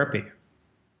physical therapy?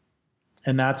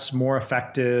 And that's more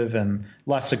effective and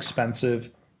less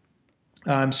expensive.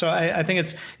 So I think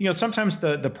it's, sometimes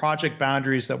the project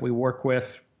boundaries that we work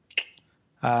with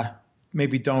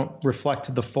maybe don't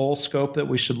reflect the full scope that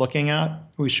we should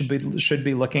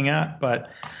be looking at.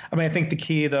 But I think the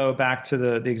key, though, back to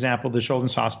the example of the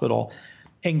Children's Hospital,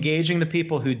 engaging the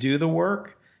people who do the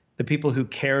work, the people who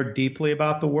care deeply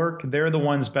about the work, they're the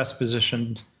ones best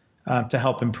positioned to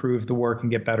help improve the work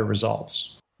and get better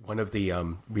results. One of the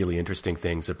really interesting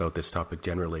things about this topic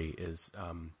generally is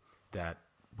that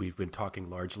we've been talking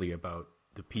largely about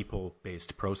the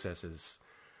people-based processes,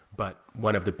 but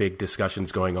one of the big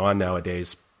discussions going on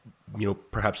nowadays,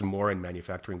 perhaps more in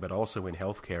manufacturing, but also in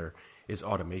healthcare, is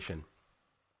automation,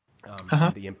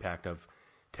 and the impact of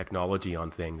technology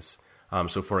on things.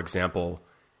 So, for example,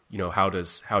 how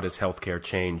does healthcare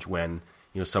change when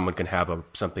someone can have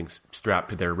something strapped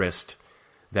to their wrist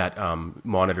that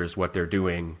monitors what they're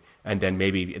doing, and then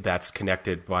maybe that's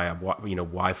connected via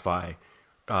Wi-Fi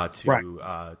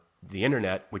to the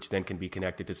internet, which then can be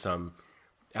connected to some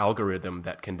algorithm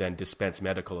that can then dispense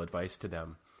medical advice to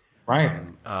them. Right.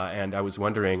 And I was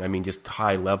wondering, just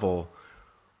high level,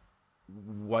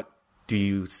 what do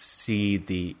you see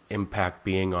the impact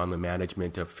being on the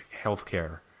management of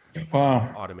healthcare,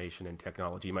 automation and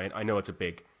technology? I know it's a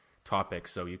big topic,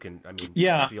 so you can,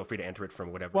 feel free to enter it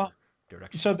from whatever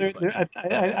direction. So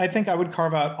I think I would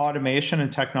carve out automation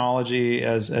and technology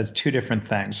as two different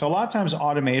things. So a lot of times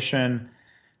automation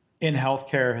in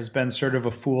healthcare has been sort of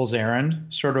a fool's errand,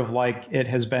 sort of like it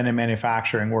has been in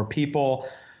manufacturing, where people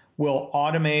will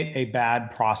automate a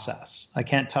bad process. I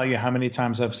can't tell you how many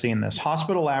times I've seen this.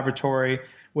 Hospital laboratory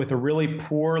with a really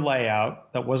poor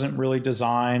layout that wasn't really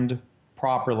designed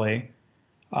properly.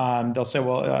 They'll say,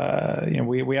 well,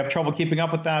 we have trouble keeping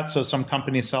up with that. So some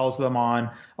company sells them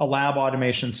on a lab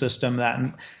automation system that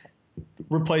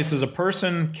replaces a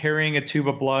person carrying a tube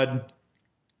of blood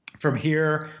from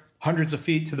here hundreds of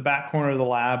feet to the back corner of the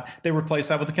lab. They replace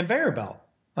that with a conveyor belt.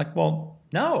 Like, well,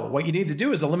 no, what you need to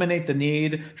do is eliminate the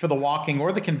need for the walking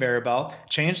or the conveyor belt,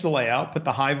 change the layout, put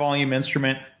the high volume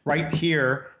instrument right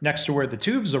here next to where the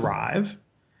tubes arrive.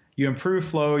 You improve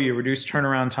flow, you reduce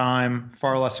turnaround time,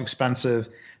 far less expensive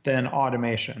than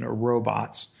automation or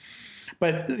robots.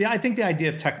 But I think the idea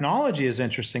of technology is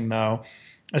interesting, though,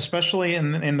 especially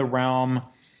in the realm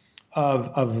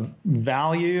of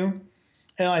value.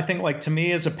 And I think, like, to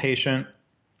me as a patient,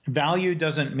 value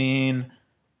doesn't mean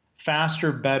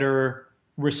faster, better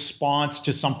response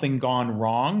to something gone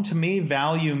wrong. To me,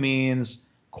 value means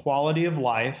quality of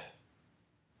life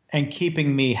and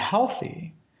keeping me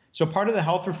healthy. So part of the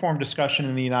health reform discussion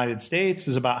in the United States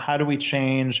is about how do we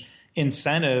change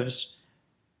incentives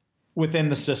within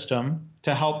the system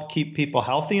to help keep people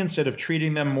healthy instead of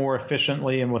treating them more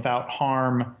efficiently and without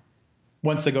harm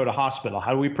once they go to hospital.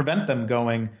 How do we prevent them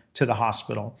going to the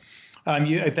hospital?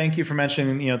 Thank you for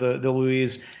mentioning, the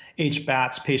Louise H.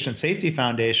 Batts Patient Safety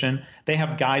Foundation. They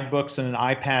have guidebooks and an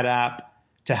iPad app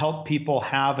to help people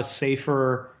have a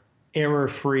safer,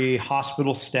 error-free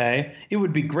hospital stay. It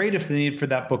would be great if the need for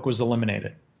that book was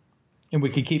eliminated and we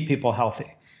could keep people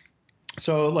healthy.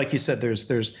 So like you said,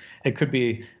 it could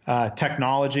be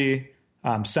technology,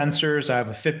 sensors. I have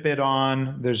a Fitbit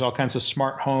on. There's all kinds of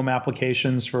smart home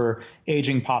applications for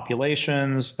aging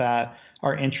populations that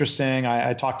are interesting.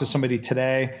 I talked to somebody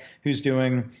today who's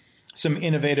doing some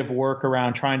innovative work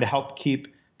around trying to help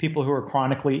keep people who are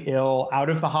chronically ill out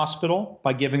of the hospital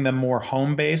by giving them more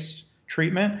home-based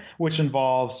treatment, which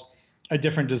involves a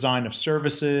different design of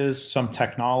services, some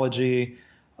technology.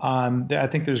 I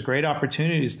think there's great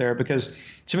opportunities there because,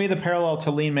 to me, the parallel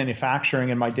to lean manufacturing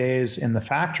in my days in the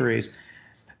factories,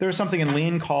 there was something in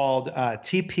lean called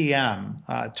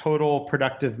TPM, total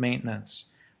productive maintenance,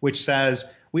 which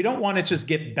says we don't want to just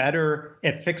get better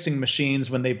at fixing machines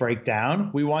when they break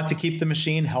down. We want to keep the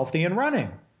machine healthy and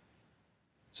running.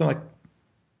 So like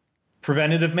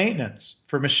preventative maintenance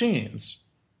for machines,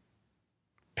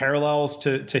 parallels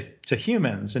to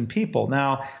humans and people.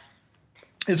 Now,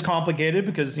 it's complicated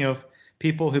because,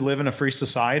 people who live in a free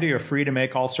society are free to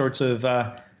make all sorts of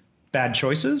bad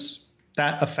choices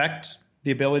that affect the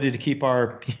ability to keep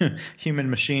our human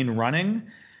machine running.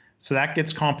 So that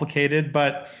gets complicated.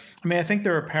 But I mean, I think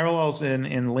there are parallels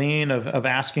in Lean of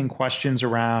asking questions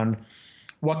around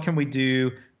what can we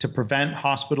do to prevent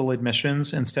hospital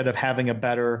admissions instead of having a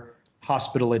better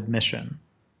hospital admission.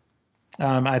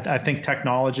 I think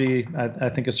technology, I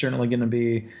think, is certainly going to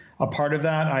be a part of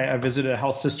that. I visited a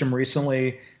health system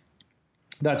recently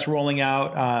that's rolling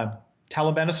out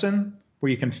telemedicine,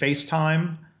 where you can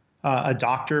FaceTime a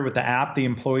doctor with the app. The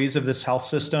employees of this health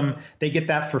system, they get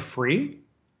that for free.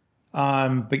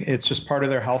 It's just part of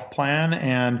their health plan.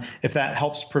 And if that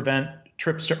helps prevent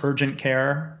trips to urgent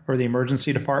care or the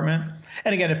emergency department,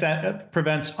 and again, if that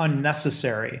prevents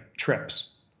unnecessary trips,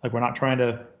 like we're not trying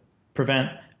to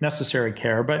prevent necessary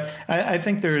care, but I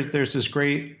think there's this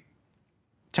great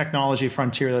technology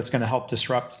frontier that's going to help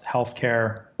disrupt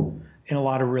healthcare in a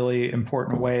lot of really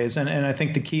important ways. And I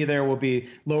think the key there will be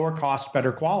lower cost,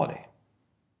 better quality.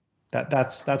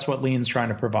 That's what Lean's trying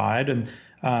to provide. And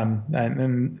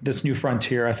this new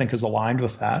frontier, I think, is aligned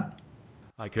with that.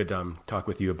 I could talk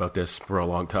with you about this for a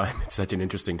long time. It's such an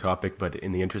interesting topic, but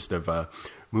in the interest of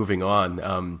moving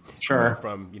on, sure.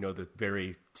 From the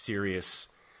very serious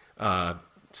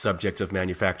subjects of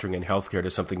manufacturing and healthcare to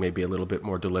something maybe a little bit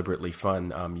more deliberately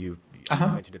fun. You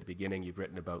mentioned at the beginning you've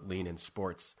written about lean in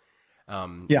sports.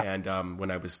 And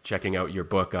when I was checking out your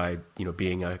book,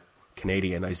 being a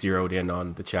Canadian, I zeroed in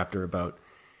on the chapter about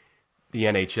the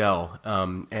NHL.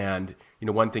 And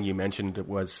one thing you mentioned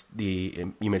was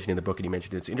you mentioned in the book and you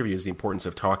mentioned in this interview is the importance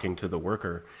of talking to the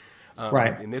worker.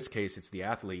 Right. In this case, it's the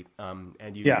athlete.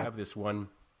 And you have this one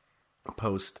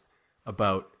post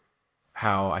about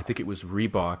how I think it was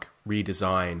Reebok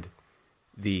redesigned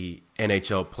the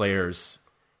NHL players'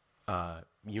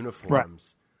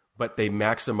 uniforms, but they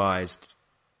maximized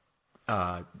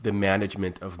the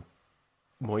management of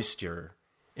moisture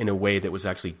in a way that was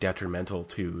actually detrimental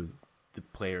to the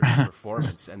player's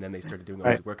performance. And then they started doing all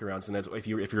these workarounds. And if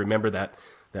you remember that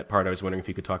part, I was wondering if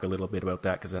you could talk a little bit about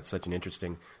that, because that's such an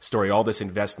interesting story. All this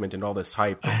investment and all this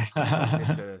hype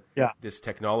into this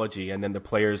technology, and then the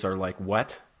players are like,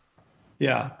 what?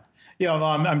 Yeah. Yeah, well,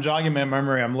 I'm jogging my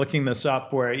memory. I'm looking this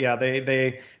up where,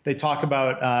 they talk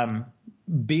about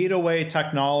beat away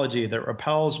technology that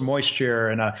repels moisture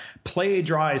and a play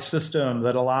dry system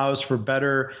that allows for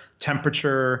better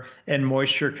temperature and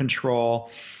moisture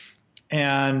control.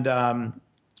 And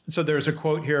so there's a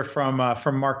quote here from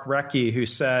Mark Recchi, who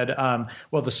said,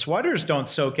 well, the sweaters don't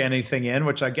soak anything in,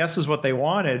 which I guess is what they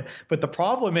wanted. But the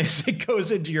problem is it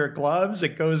goes into your gloves.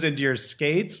 It goes into your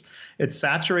skates. It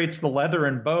saturates the leather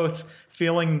in both,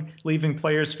 leaving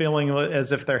players feeling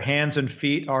as if their hands and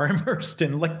feet are immersed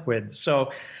in liquid.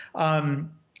 So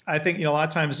I think, a lot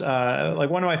of times, like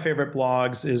one of my favorite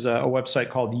blogs is a website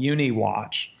called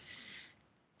UniWatch.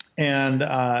 And,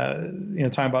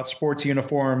 talking about sports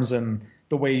uniforms and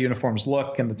the way uniforms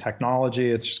look and the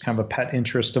technology. It's just kind of a pet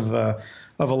interest of a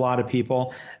lot of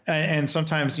people. And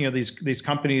sometimes, these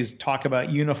companies talk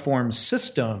about uniform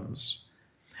systems.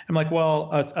 I'm like, well,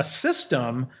 a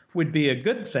system would be a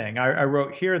good thing. I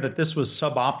wrote here that this was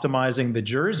suboptimizing the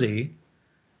jersey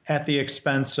at the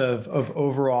expense of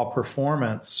overall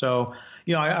performance. So,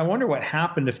 I wonder what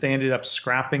happened if they ended up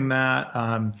scrapping that.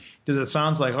 Because it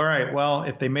sounds like, all right, well,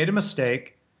 if they made a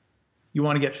mistake, you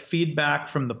want to get feedback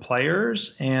from the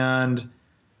players and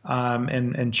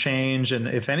change, and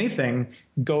if anything,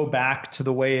 go back to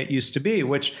the way it used to be,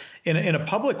 which in a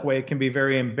public way can be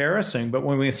very embarrassing. But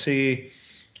when we see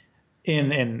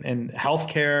in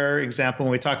healthcare example,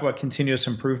 when we talk about continuous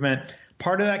improvement,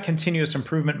 part of that continuous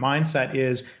improvement mindset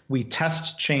is we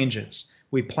test changes.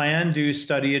 We plan, do,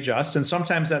 study, adjust. And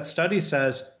sometimes that study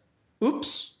says,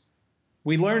 oops,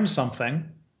 we learned something.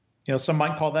 Some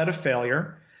might call that a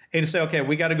failure. And say, okay,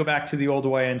 we got to go back to the old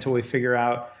way until we figure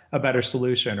out a better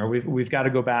solution, or we've got to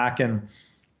go back and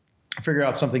figure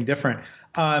out something different.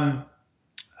 NBA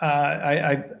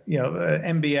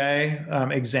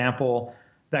example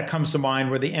that comes to mind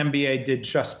where the NBA did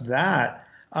just that.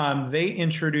 They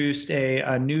introduced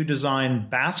a new design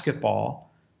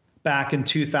basketball back in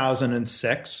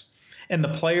 2006. And the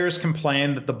players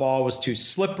complained that the ball was too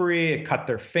slippery. It cut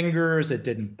their fingers. It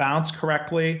didn't bounce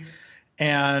correctly.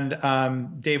 And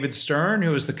David Stern,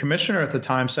 who was the commissioner at the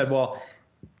time, said, well,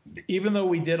 even though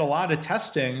we did a lot of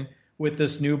testing with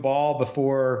this new ball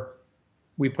before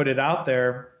we put it out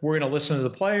there, we're going to listen to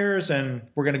the players and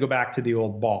we're going to go back to the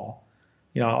old ball.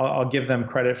 I'll give them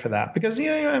credit for that because, we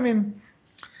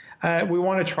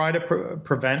want to try to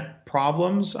prevent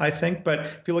problems, I think. But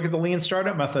if you look at the lean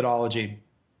startup methodology,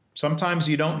 sometimes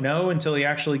you don't know until you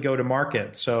actually go to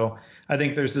market. So I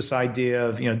think there's this idea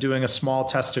of, doing a small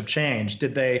test of change.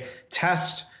 Did they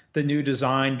test the new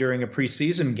design during a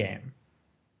preseason game?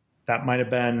 That might have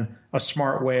been a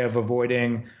smart way of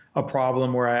avoiding a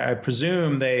problem where I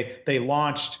presume they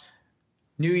launched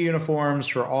new uniforms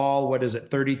for all,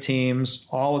 30 teams,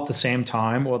 all at the same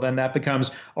time. Well, then that becomes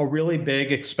a really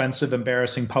big, expensive,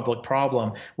 embarrassing public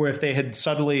problem, where if they had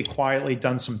subtly, quietly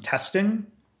done some testing,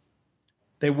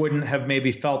 they wouldn't have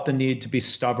maybe felt the need to be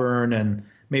stubborn and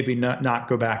maybe not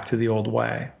go back to the old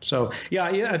way. So, yeah,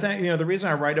 I think, the reason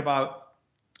I write about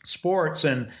sports,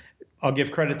 and I'll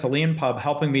give credit to LeanPub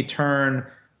helping me turn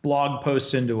blog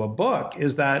posts into a book,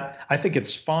 is that I think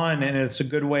it's fun and it's a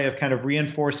good way of kind of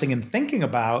reinforcing and thinking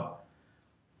about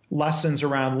lessons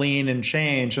around lean and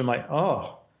change. I'm like,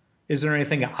 oh, is there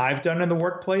anything I've done in the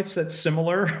workplace that's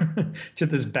similar to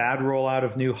this bad rollout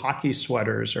of new hockey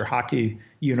sweaters or hockey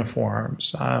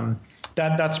uniforms?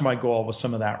 That's my goal with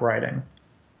some of that writing.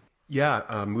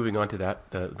 Yeah, moving on to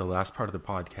that, the last part of the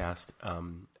podcast,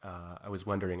 I was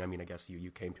wondering, I guess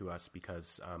you came to us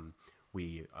because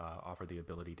we offer the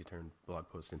ability to turn blog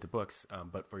posts into books,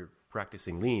 but for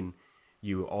practicing lean,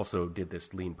 you also did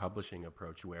this lean publishing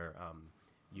approach where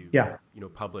you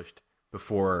published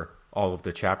before all of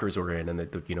the chapters were in, and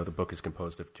the book is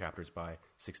composed of chapters by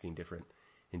 16 different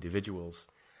individuals.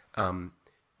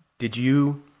 Did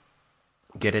you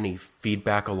get any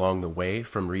feedback along the way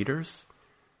from readers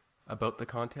about the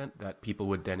content that people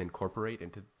would then incorporate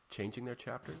into changing their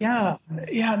chapters? Yeah.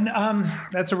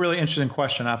 That's a really interesting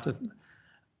question. I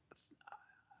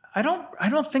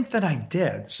don't think that I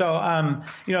did. So,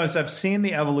 as I've seen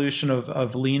the evolution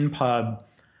of LeanPub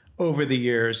over the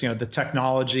years, the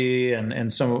technology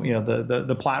and some,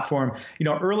 the platform,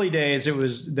 early days, it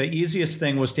was the easiest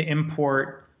thing was to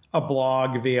import a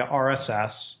blog via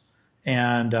RSS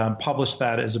and publish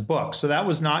that as a book. So that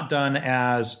was not done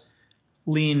as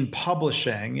lean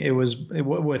publishing. It was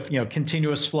with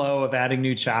continuous flow of adding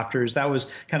new chapters. That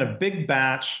was kind of big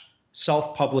batch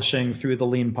self-publishing through the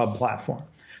LeanPub platform.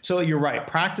 So you're right.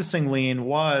 Practicing lean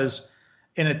was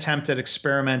an attempt at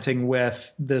experimenting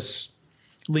with this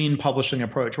lean publishing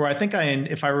approach, where I think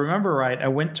if I remember right, I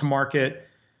went to market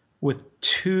with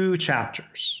 2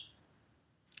 chapters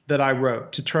that I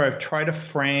wrote to try to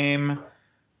frame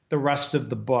the rest of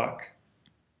the book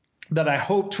that I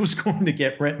hoped was going to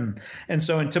get written. And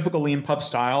so in typical LeanPub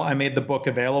style, I made the book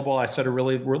available. I set a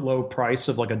really low price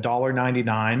of like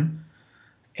 $1.99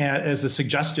 as a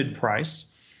suggested price.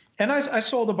 And I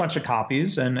sold a bunch of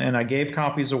copies, and I gave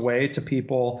copies away to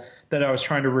people that I was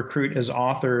trying to recruit as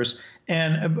authors.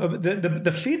 And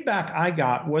the feedback I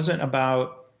got wasn't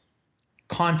about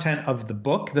content of the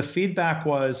book. The feedback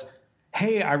was,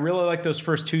 hey, I really like those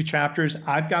first 2 chapters.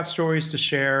 I've got stories to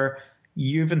share.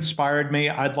 You've inspired me.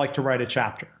 I'd like to write a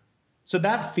chapter. So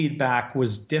that feedback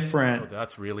was different. Oh,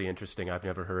 that's really interesting. I've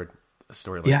never heard a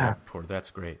story like that before.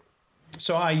 That's great.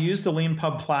 So I used the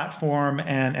LeanPub platform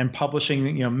and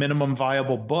publishing, minimum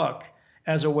viable book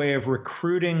as a way of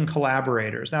recruiting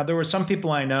collaborators. Now, there were some people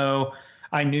I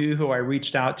knew who I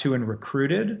reached out to and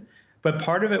recruited, but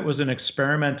part of it was an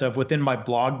experiment of within my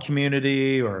blog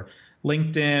community or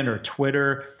LinkedIn or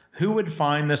Twitter, who would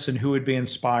find this and who would be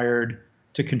inspired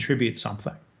to contribute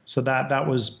something. So that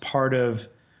was part of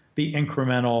the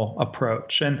incremental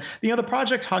approach. And, the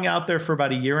project hung out there for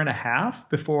about a year and a half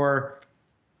before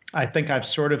I think I've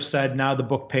sort of said now the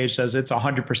book page says it's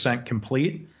 100%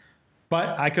 complete,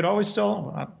 but I could always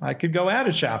I could go add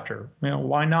a chapter.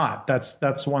 Why not?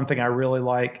 That's one thing I really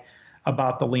like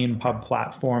about the LeanPub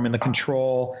platform and the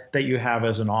control that you have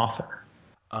as an author.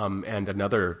 And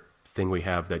another thing we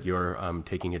have that you're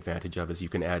taking advantage of is you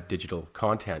can add digital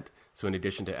content. So in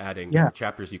addition to adding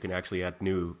chapters, you can actually add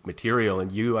new material.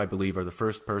 And you, I believe, are the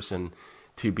first person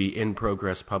to be in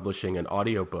progress publishing an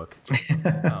audiobook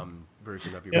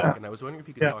version of your book. And I was wondering if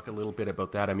you could talk a little bit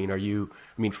about that.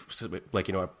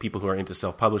 People who are into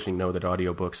self-publishing know that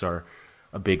audiobooks are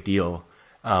a big deal.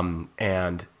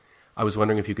 And I was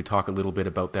wondering if you could talk a little bit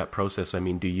about that process.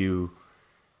 Do you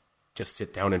just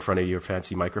sit down in front of your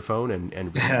fancy microphone and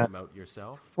read them out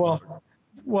yourself?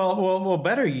 Well,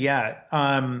 better yet.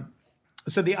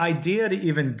 So the idea to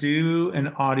even do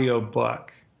an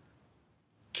audiobook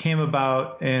came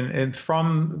about and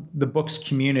from the books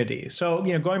community. So,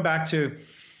 going back to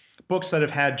books that have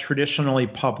had traditionally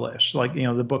published, like,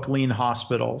 the book Lean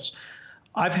Hospitals,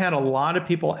 I've had a lot of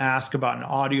people ask about an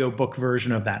audiobook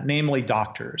version of that, namely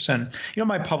doctors. And,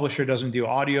 my publisher doesn't do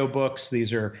audiobooks.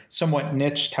 These are somewhat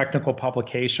niche technical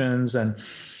publications. And,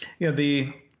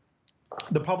 the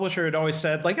publisher had always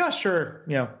said, like, oh, sure,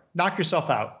 knock yourself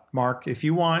out, Mark. If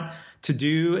you want to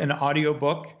do an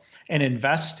audiobook and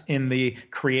invest in the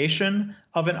creation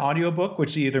of an audiobook,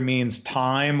 which either means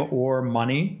time or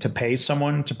money to pay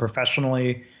someone to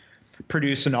professionally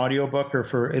produce an audiobook, or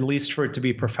for at least for it to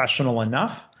be professional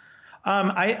enough,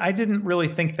 I didn't really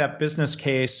think that business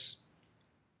case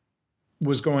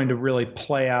was going to really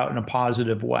play out in a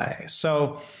positive way.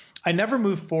 So I never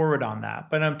moved forward on that.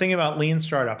 But I'm thinking about Lean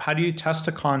Startup. How do you test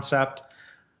a concept?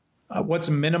 What's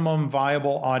a minimum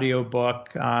viable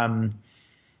audiobook?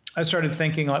 I started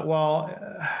thinking like, well,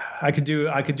 I could do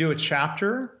a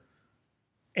chapter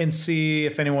and see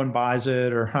if anyone buys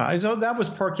it, or so that was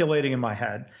percolating in my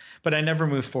head, but I never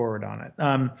moved forward on it.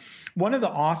 One of the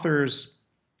authors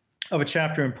of a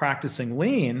chapter in Practicing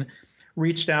Lean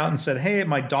reached out and said, hey,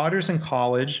 my daughter's in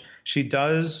college. She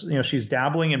does, she's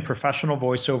dabbling in professional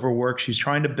voiceover work. She's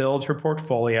trying to build her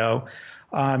portfolio.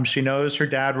 She knows her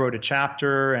dad wrote a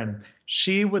chapter, and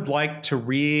she would like to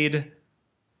read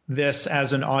this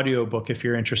as an audiobook if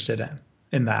you're interested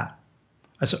in that.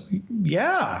 I said,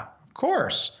 yeah, of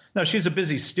course. Now, she's a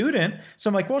busy student, so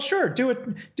I'm like, well, sure, do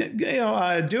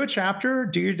a chapter,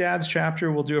 do your dad's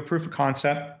chapter. We'll do a proof of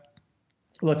concept.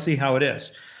 Let's see how it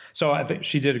is. So I think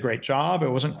she did a great job. I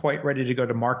wasn't quite ready to go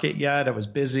to market yet. I was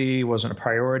busy, wasn't a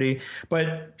priority.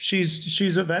 But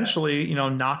she's eventually,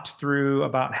 knocked through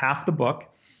about half the book.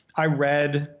 I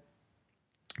read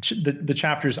the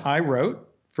chapters I wrote,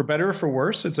 for better or for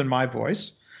worse. It's in my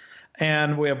voice.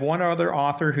 And we have one other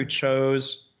author who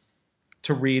chose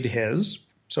to read his.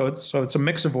 So it's a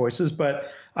mix of voices. But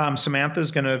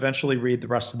Samantha's going to eventually read the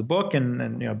rest of the book.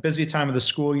 And busy time of the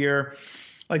school year.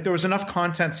 Like there was enough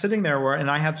content sitting there and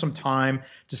I had some time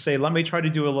to say, let me try to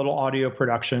do a little audio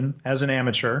production as an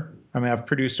amateur. I mean, I've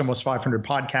produced almost 500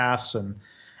 podcasts, and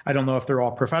I don't know if they're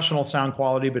all professional sound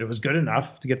quality, but it was good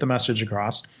enough to get the message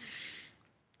across.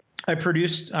 I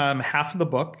produced half of the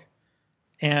book,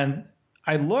 and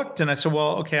I looked and I said,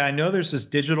 well, okay, I know there's this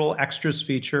digital extras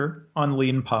feature on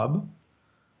LeanPub.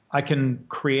 I can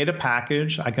create a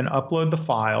package. I can upload the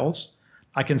files.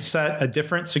 I can set a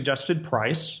different suggested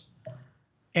price.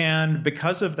 And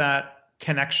because of that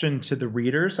connection to the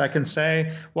readers, I can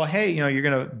say, well, hey, you're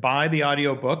going to buy the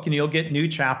audiobook and you'll get new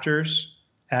chapters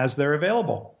as they're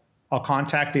available. I'll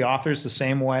contact the authors the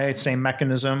same way, same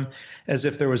mechanism as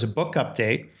if there was a book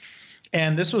update.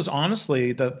 And this was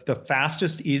honestly the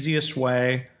fastest, easiest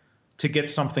way to get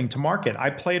something to market.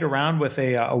 I played around with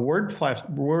a WordPress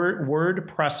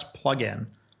plugin.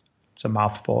 It's a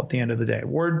mouthful at the end of the day.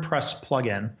 WordPress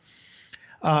plugin.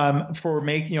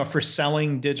 For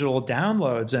selling digital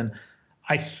downloads. And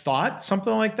I thought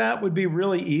something like that would be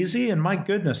really easy. And my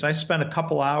goodness, I spent a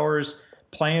couple hours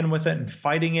playing with it and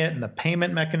fighting it and the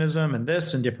payment mechanism and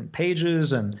this and different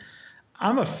pages. And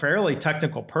I'm a fairly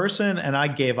technical person, and I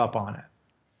gave up on it.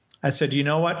 I said, you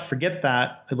know what? Forget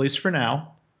that, at least for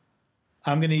now.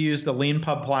 I'm going to use the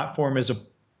LeanPub platform as a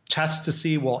test to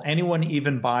see, will anyone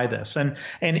even buy this? And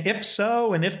if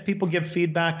so, and if people give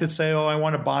feedback that say, oh, I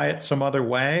want to buy it some other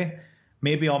way,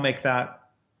 maybe I'll make that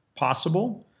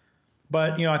possible.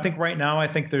 But, I think right now,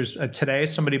 there's today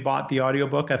somebody bought the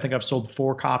audiobook. I think I've sold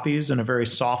 4 copies in a very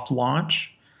soft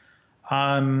launch.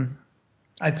 To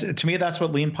me, that's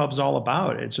what LeanPub's all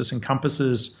about. It just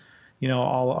encompasses,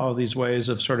 all these ways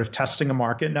of sort of testing a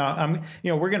market. Now,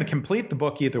 we're going to complete the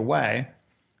book either way,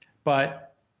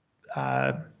 but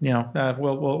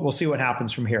we'll see what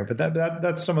happens from here. But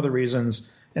that's some of the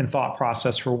reasons and thought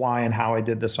process for why and how I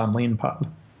did this on LeanPub.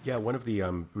 Yeah, one of the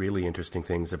really interesting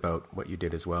things about what you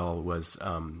did as well was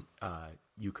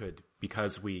you could,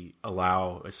 because we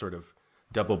allow a sort of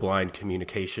double-blind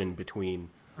communication between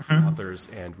authors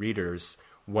and readers,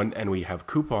 and we have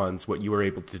coupons. What you were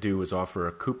able to do was offer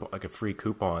a coupon, like a free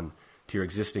coupon, to your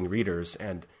existing readers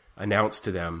and announce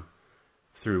to them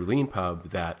through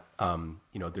LeanPub that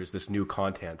there's this new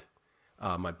content.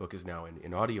 My book is now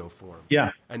in audio form.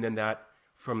 Yeah, and then that,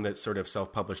 from the sort of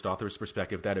self-published author's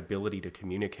perspective, that ability to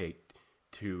communicate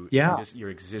to your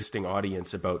existing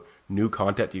audience about new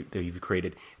content that you've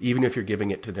created, even if you're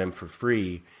giving it to them for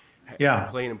free,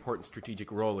 play an important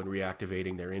strategic role in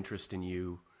reactivating their interest in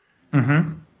you.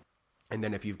 Mm-hmm. And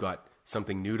then if you've got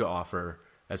something new to offer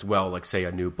as well, like say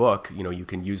a new book, you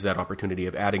can use that opportunity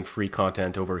of adding free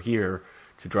content over here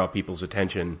to draw people's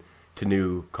attention to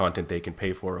new content they can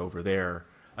pay for over there.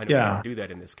 I don't know how to do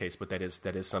that in this case, but that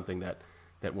is something that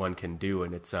one can do,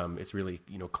 and it's really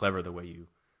clever the way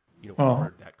you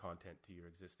offered that content to your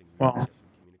existing readers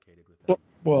and communicated with them.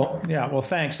 Well,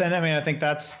 thanks. And I mean, I think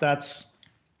that's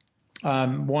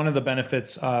one of the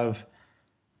benefits of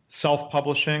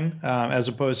self-publishing as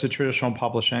opposed to traditional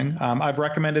publishing. I've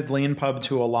recommended LeanPub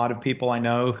to a lot of people I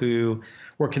know who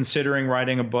were considering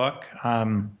writing a book.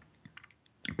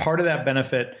 Part of that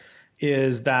benefit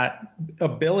is that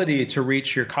ability to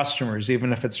reach your customers,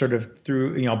 even if it's sort of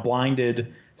through,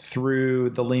 blinded through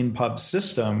the LeanPub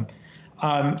system.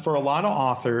 For a lot of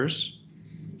authors,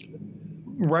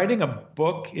 writing a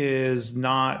book is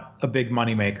not a big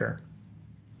moneymaker.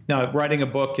 Now, writing a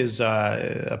book is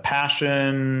a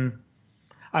passion.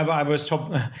 I was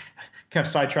told, kind of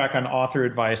sidetrack on author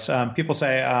advice. People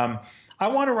say, I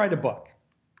want to write a book.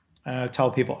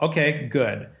 Tell people, okay,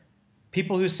 good.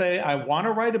 People who say, I want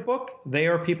to write a book, they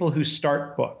are people who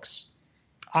start books.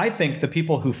 I think the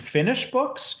people who finish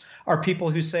books are people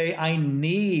who say, I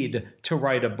need to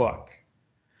write a book.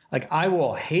 Like, I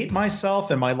will hate myself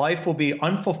and my life will be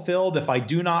unfulfilled if I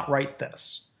do not write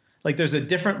this. Like, there's a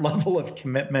different level of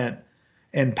commitment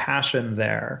and passion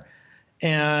there.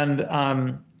 And,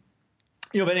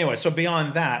 but anyway, so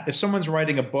beyond that, if someone's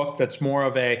writing a book that's more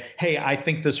of a, hey, I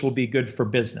think this will be good for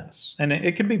business, and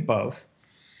it can be both.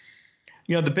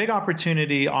 The big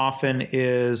opportunity often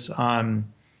is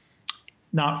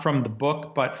not from the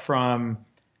book, but from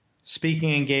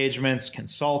speaking engagements,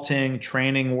 consulting,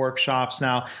 training, workshops.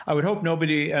 Now, I would hope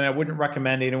nobody, and I wouldn't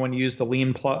recommend anyone use the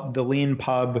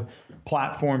LeanPub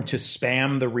platform to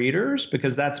spam the readers,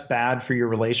 because that's bad for your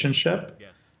relationship.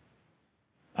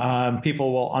 Yes.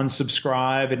 People will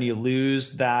unsubscribe and you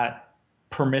lose that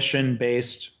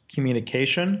permission-based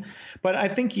communication. But I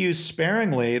think use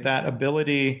sparingly that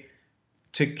ability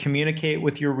to communicate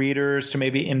with your readers, to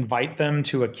maybe invite them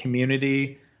to a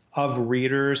community of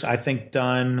readers. I think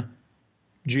done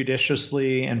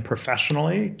judiciously and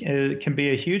professionally, it can be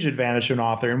a huge advantage to an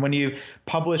author. And when you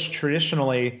publish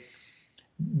traditionally,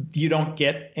 you don't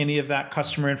get any of that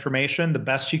customer information. The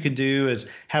best you can do is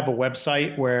have a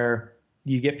website where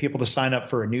you get people to sign up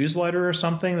for a newsletter or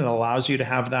something that allows you to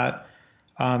have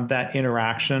that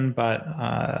interaction. But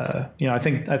I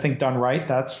think done right,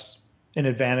 that's an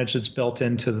advantage that's built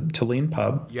into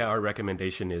LeanPub. Yeah, our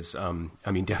recommendation is,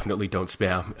 definitely don't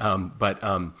spam, but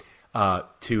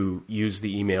to use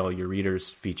the email your readers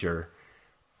feature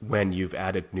when you've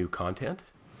added new content.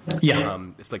 Yeah,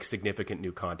 it's like significant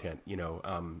new content.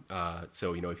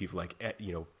 So if you've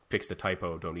fixed a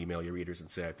typo, don't email your readers and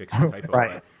say I fixed a typo.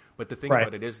 Right. But the thing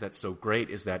about it is that's so great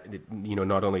is that it,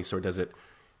 not only sort of does it,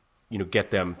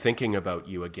 get them thinking about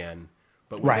you again.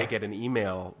 But when they get an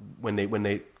email, when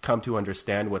they come to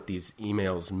understand what these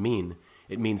emails mean,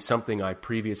 it means something I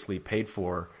previously paid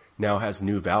for now has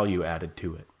new value added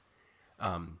to it.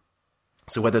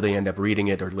 So whether they end up reading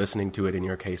it or listening to it in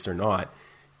your case or not,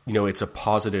 it's a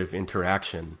positive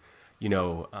interaction.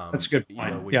 That's a good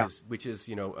point. Which is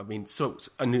so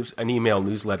an email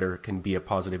newsletter can be a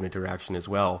positive interaction as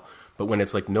well. But when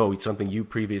it's like, no, it's something you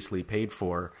previously paid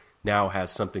for now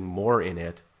has something more in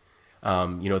it.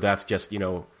 That's just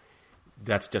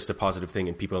a positive thing,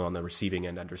 and people on the receiving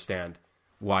end understand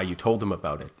why you told them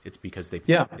about it. It's because they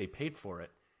paid for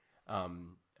it,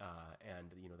 and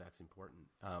that's important.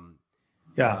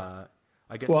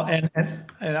 I guess. Well,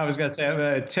 and I was going to say, I have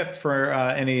a tip for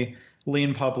any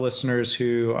LeanPub listeners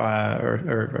who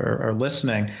are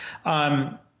listening.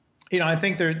 I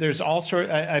think there's also,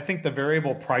 I think the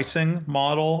variable pricing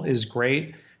model is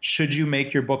great. Should you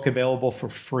make your book available for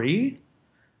free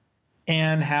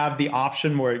and have the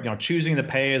option where, choosing to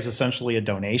pay is essentially a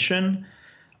donation?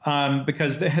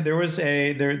 Because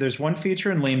there's one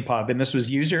feature in LeanPub, and this was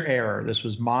user error. This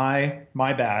was my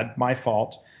bad, my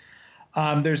fault.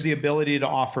 There's the ability to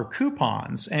offer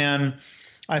coupons. And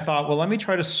I thought, well, let me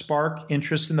try to spark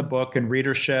interest in the book and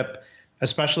readership,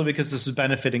 especially because this is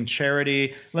benefiting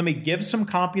charity. Let me give some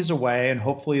copies away, and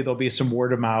hopefully there'll be some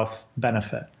word of mouth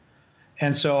benefit.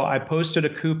 And so I posted a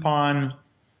coupon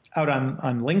out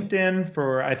on LinkedIn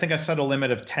for, I think I set a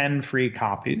limit of 10 free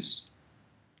copies.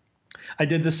 I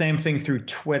did the same thing through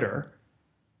Twitter,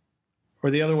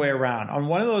 or the other way around. On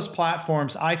one of those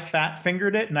platforms, I fat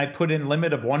fingered it and I put in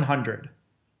limit of 100.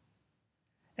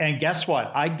 And guess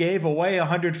what? I gave away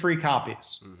 100 free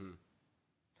copies,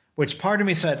 which part of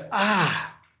me said,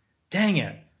 dang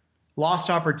it, lost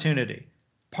opportunity.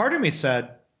 Part of me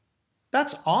said,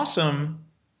 that's awesome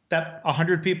that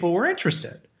 100 people were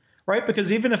interested, right?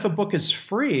 Because even if a book is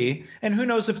free, and who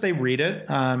knows if they read it,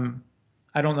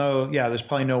 I don't know. Yeah, there's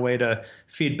probably no way to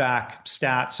feedback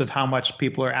stats of how much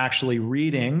people are actually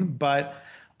reading. But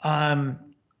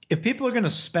if people are going to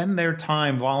spend their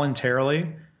time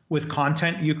voluntarily with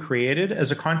content you created,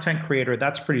 as a content creator,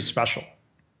 that's pretty special.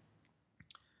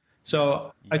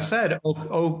 So I said,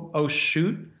 oh,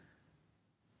 shoot.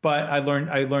 but I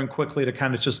learned quickly to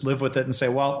kind of just live with it and say,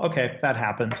 well, okay, that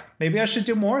happened. Maybe I should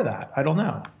do more of that. I don't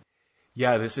know.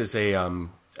 Yeah, this is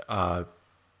a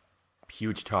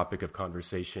huge topic of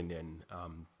conversation in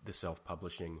the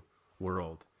self-publishing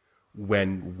world.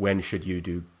 When should you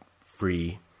do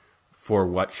free? For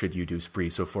what should you do free?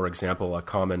 So, for example, a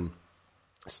common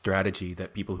strategy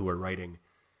that people who are writing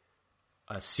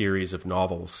a series of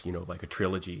novels, like a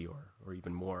trilogy or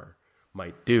even more,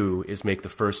 might do is make the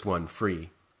first one free,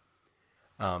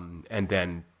 and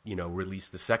then release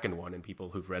the second one, and people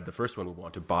who've read the first one will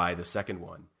want to buy the second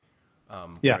one.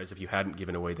 Whereas if you hadn't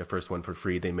given away the first one for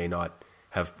free, they may not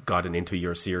have gotten into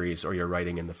your series or your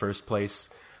writing in the first place.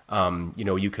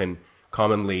 You can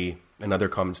another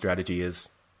common strategy is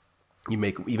you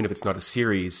make, even if it's not a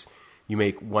series, you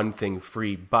make one thing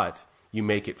free, but you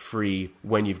make it free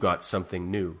when you've got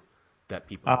something new that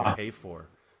people can pay for.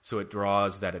 So it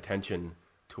draws that attention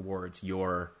towards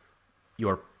your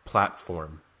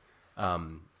platform.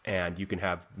 And you can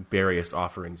have various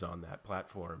offerings on that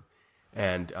platform.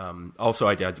 And also,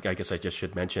 I guess I just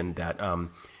should mention that,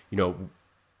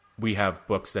 we have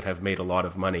books that have made a lot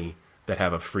of money that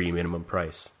have a free minimum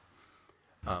price.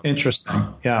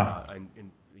 Interesting. Yeah.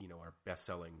 And our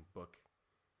best-selling book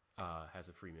has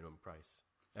a free minimum price.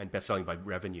 And best-selling by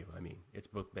revenue. I mean, it's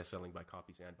both best-selling by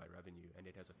copies and by revenue, and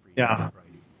it has a free minimum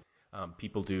price.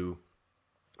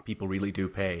 People really do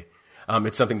pay.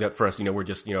 It's something that for us, we're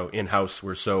just, in-house,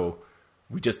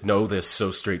 we just know this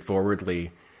so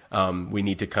straightforwardly. We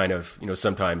need to kind of,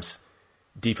 sometimes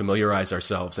defamiliarize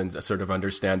ourselves and sort of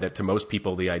understand that to most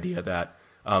people, the idea that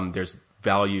there's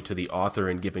value to the author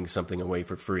in giving something away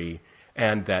for free,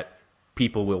 and that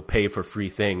people will pay for free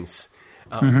things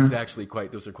is actually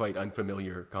those are quite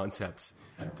unfamiliar concepts.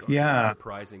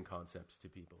 Surprising concepts to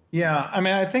people. Yeah, I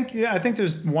mean, I think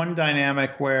there's one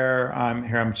dynamic where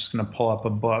here I'm just going to pull up a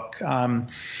book through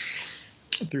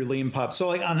LeanPub. So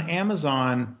like on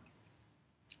Amazon,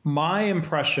 my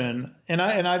impression, and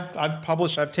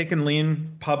I've taken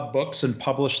LeanPub books and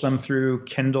published them through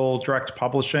Kindle Direct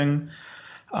Publishing,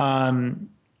 and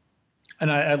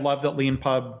I love that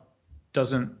LeanPub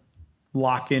doesn't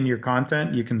lock in your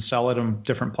content. You can sell it on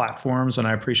different platforms, and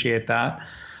I appreciate that.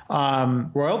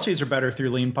 Royalties are better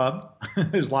through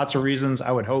LeanPub. There's lots of reasons,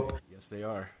 I would hope. Yes, they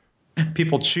are.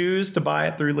 People choose to buy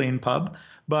it through LeanPub,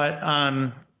 but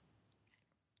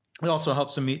it also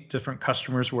helps them meet different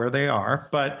customers where they are.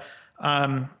 But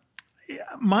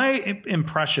my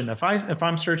impression, if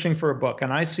I'm searching for a book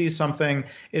and I see something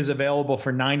is available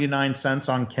for 99 cents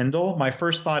on Kindle, my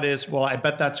first thought is, well, I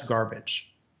bet that's garbage.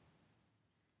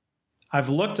 I've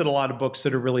looked at a lot of books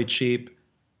that are really cheap,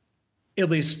 at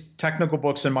least technical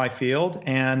books in my field,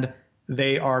 and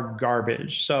they are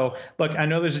garbage. So look, I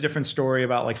know there's a different story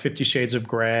about like 50 Shades of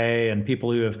Grey and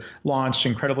people who have launched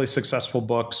incredibly successful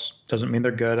books. Doesn't mean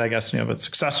they're good, I guess, but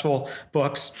successful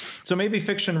books. So maybe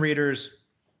fiction readers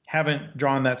haven't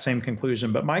drawn that same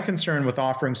conclusion. But my concern with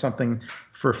offering something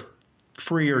for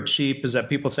free or cheap is that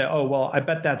people say, oh, well, I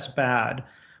bet that's bad.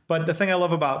 But the thing I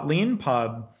love about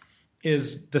LeanPub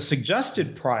is the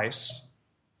suggested price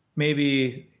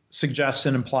maybe suggests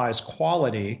and implies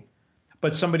quality,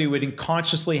 but somebody would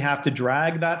consciously have to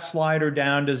drag that slider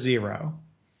down to zero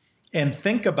and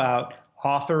think about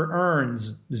author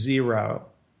earns zero.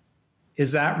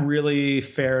 Is that really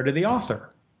fair to the author?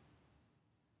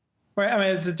 Right? I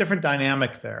mean, it's a different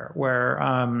dynamic there where,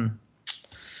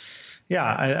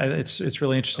 it's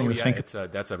really interesting to think.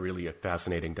 That's a really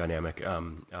fascinating dynamic.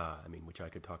 Which I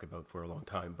could talk about for a long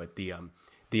time. But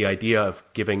the idea of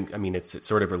giving, it's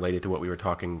sort of related to what we were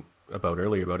talking about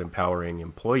earlier about empowering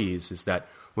employees, is that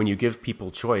when you give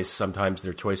people choice, sometimes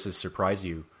their choices surprise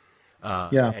you.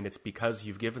 And it's because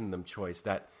you've given them choice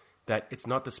that it's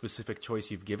not the specific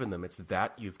choice you've given them, it's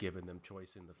that you've given them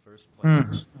choice in the first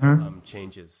place.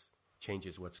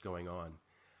 Changes what's going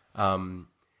on.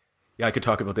 I could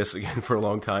talk about this again for a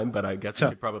long time, but I guess we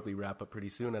could probably wrap up pretty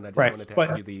soon. And I just wanted to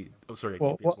ask you I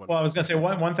was going to say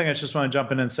one thing I just want to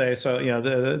jump in and say. So,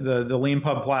 the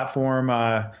LeanPub platform,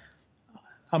 I'm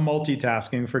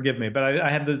multitasking, forgive me, but I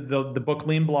had the book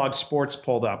Lean Blog Sports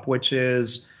pulled up, which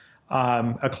is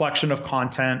a collection of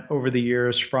content over the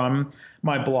years from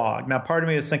my blog. Now, part of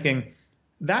me is thinking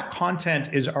that content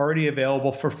is already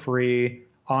available for free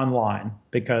online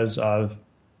because of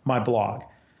my blog.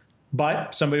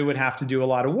 But somebody would have to do a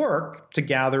lot of work to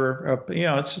gather,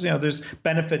 there's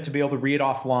benefit to be able to read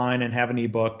offline and have an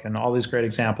ebook and all these great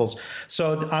examples.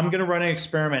 So I'm going to run an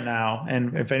experiment now.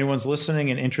 And if anyone's listening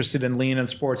and interested in lean and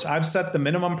sports, I've set the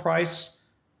minimum price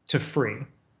to free.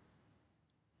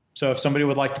 So if somebody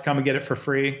would like to come and get it for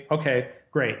free, okay,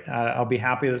 great. I'll be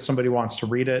happy that somebody wants to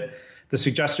read it. The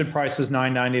suggested price is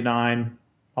 $9.99.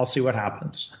 I'll see what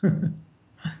happens.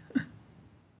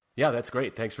 Yeah, that's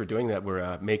great. Thanks for doing that.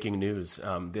 We're making news.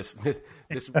 This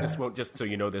won't, just so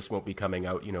you know, this won't be coming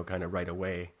out, kind of right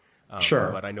away.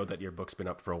 Sure. But I know that your book's been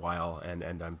up for a while,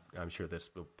 and I'm sure this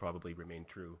will probably remain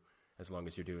true as long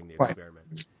as you're doing the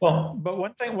experiment. Well, but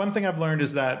one thing I've learned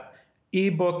is that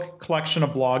ebook collection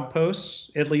of blog posts,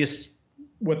 at least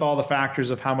with all the factors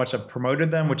of how much I've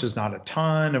promoted them, which is not a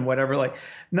ton and whatever, like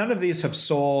none of these have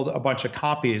sold a bunch of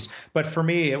copies. But for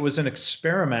me, it was an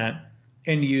experiment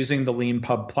in using the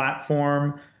LeanPub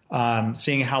platform,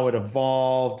 seeing how it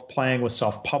evolved, playing with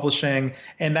self-publishing.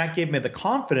 And that gave me the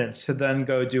confidence to then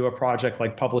go do a project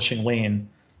like Publishing Lean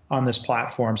on this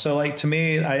platform. So like to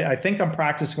me, I think I'm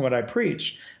practicing what I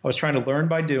preach. I was trying to learn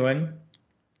by doing,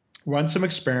 run some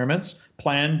experiments,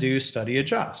 plan, do, study,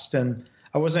 adjust. And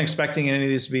I wasn't expecting any of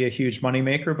these to be a huge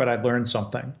moneymaker, but I learned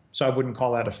something. So I wouldn't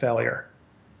call that a failure.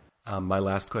 My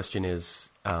last question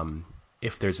is,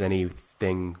 if there's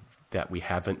anything that we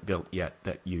haven't built yet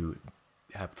that you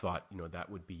have thought, that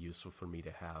would be useful for me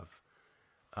to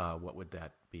have, what would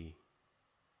that be?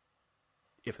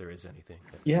 If there is anything.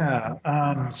 Yeah,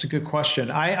 it's a good question.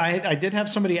 I did have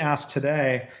somebody ask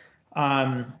today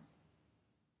about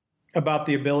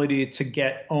the ability to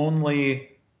get only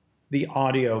the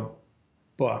audio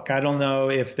book. I don't know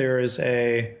if there is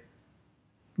a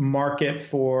market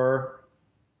for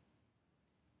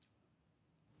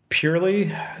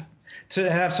purely to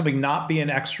have something not be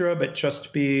an extra, but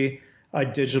just be a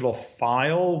digital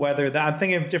file, whether that, I'm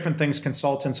thinking of different things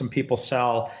consultants and people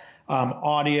sell,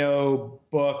 audio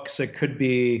books. It could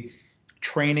be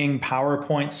training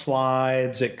PowerPoint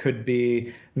slides. It could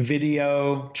be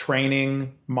video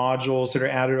training modules that are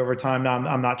added over time. Now,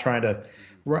 I'm not trying to,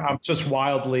 I'm just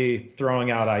wildly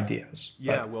throwing out ideas.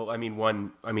 Yeah. Well,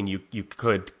 you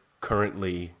could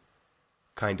currently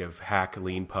kind of hack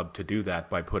LeanPub to do that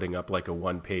by putting up like a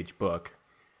one-page book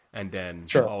and then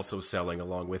also selling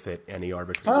along with it any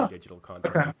arbitrary digital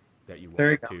content that you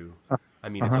want to.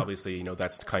 It's obviously,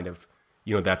 that's kind of,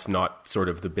 that's not sort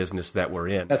of the business that we're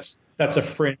in. That's a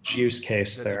fringe use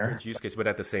case That's a fringe use case, but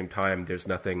at the same time, there's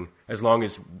nothing, as long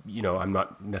as, I'm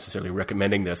not necessarily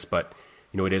recommending this, but,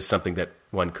 it is something that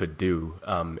one could do.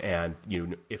 And,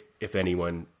 if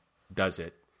anyone does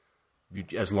it,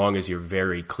 as long as you're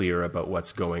very clear about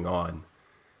what's going on,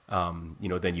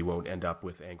 then you won't end up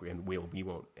with angry, and we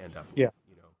won't end up with,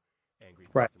 angry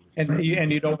right. customers.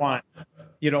 And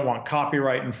you don't want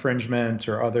copyright infringement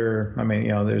or other.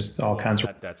 There's all kinds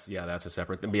of. That's a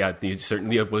separate thing. Yeah, you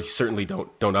certainly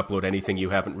don't upload anything you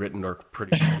haven't written or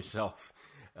produced yourself.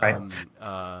 Right.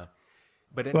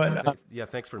 But anyway,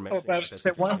 thanks for mentioning. I was going to say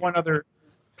one other.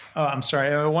 I'm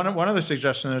sorry. One other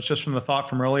suggestion that's just from the thought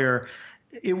from earlier.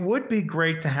 It would be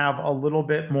great to have a little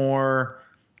bit more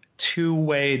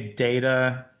two-way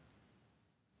data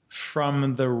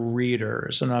from the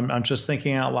readers. And I'm just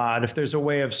thinking out loud, if there's a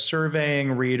way of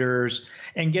surveying readers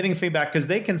and getting feedback, because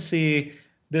they can see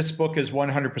this book is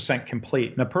 100%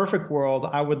 complete. In a perfect world,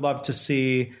 I would love to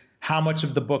see how much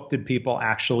of the book did people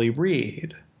actually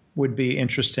read. Would be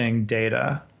interesting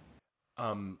data.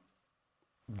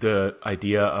 The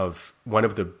idea of one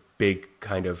of the big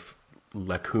kind of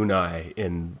lacunae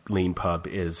in LeanPub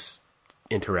is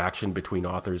interaction between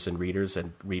authors and readers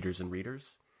and readers and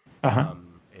readers. Uh-huh.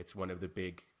 It's one of the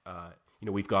big,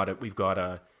 we've got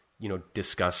a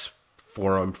discuss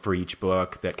forum for each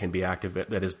book that can be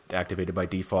that is activated by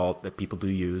default that people do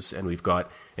use. And we've got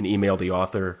an email the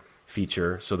author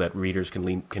feature so that readers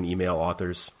can email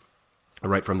authors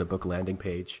right from the book landing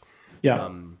page. Yeah.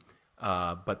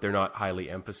 But they're not highly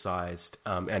emphasized.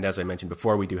 And as I mentioned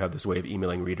before, we do have this way of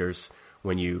emailing readers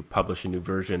when you publish a new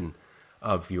version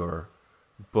of your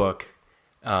book.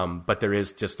 But there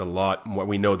is just a lot more.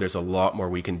 We know there's a lot more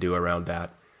we can do around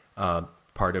that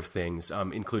part of things,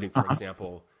 including, for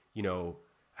example,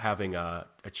 having a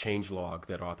change log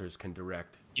that authors can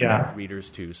direct readers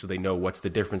to, so they know what's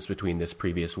the difference between this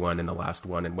previous one and the last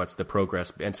one, and what's the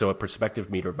progress. And so a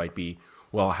perspective meter might be,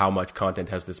 well, how much content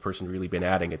has this person really been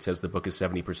adding? It says the book is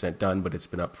 70% done, but it's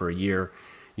been up for a year.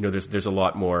 There's a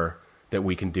lot more that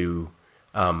we can do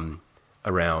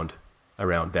around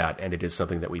that, and it is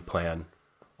something that we plan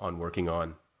on working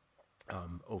on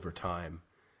over time.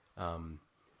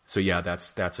 So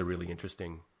that's a really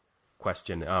interesting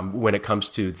question. When it comes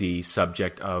to the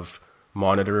subject of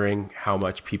monitoring how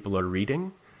much people are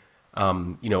reading,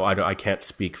 I can't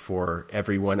speak for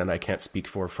everyone, and I can't speak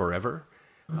for forever.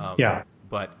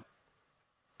 But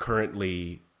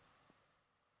currently,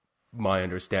 my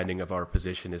understanding of our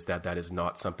position is that is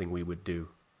not something we would do.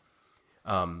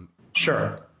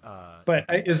 Sure. But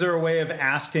is there a way of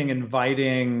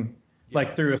inviting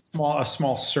like through a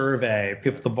small survey,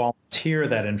 people to volunteer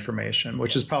that information,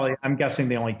 which is probably, I'm guessing,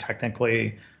 the only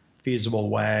technically feasible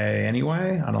way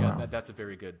anyway. I don't know. That's a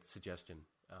very good suggestion.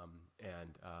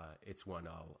 And it's one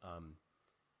I'll,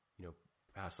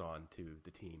 pass on to the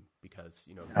team because,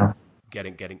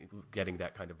 getting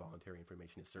that kind of voluntary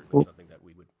information is certainly something that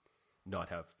we would not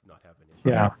have an issue.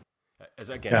 Yeah. As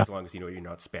long as, you're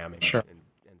not spamming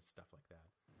and stuff like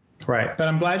that. Right. But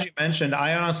I'm glad you mentioned,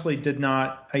 I honestly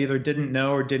I either didn't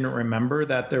know or didn't remember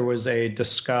that there was a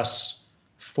Discuss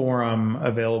forum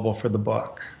available for the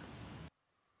book.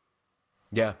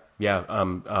 Yeah.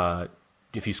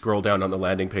 If you scroll down on the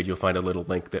landing page, you'll find a little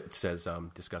link that says,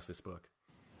 discuss this book.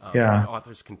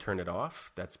 Authors can turn it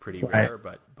off. That's pretty rare,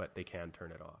 but they can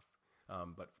turn it off.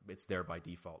 But it's there by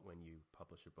default when you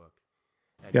publish a book.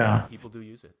 And people do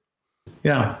use it.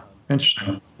 Yeah,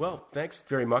 interesting. Well, thanks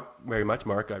very much,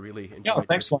 Mark. I really enjoyed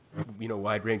this,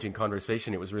 wide-ranging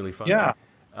conversation. It was really fun. Yeah.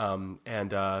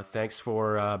 And thanks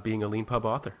for being a LeanPub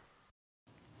author.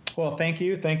 Well, thank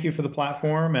you. Thank you for the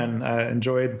platform, and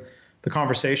enjoyed the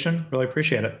conversation. Really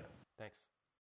appreciate it.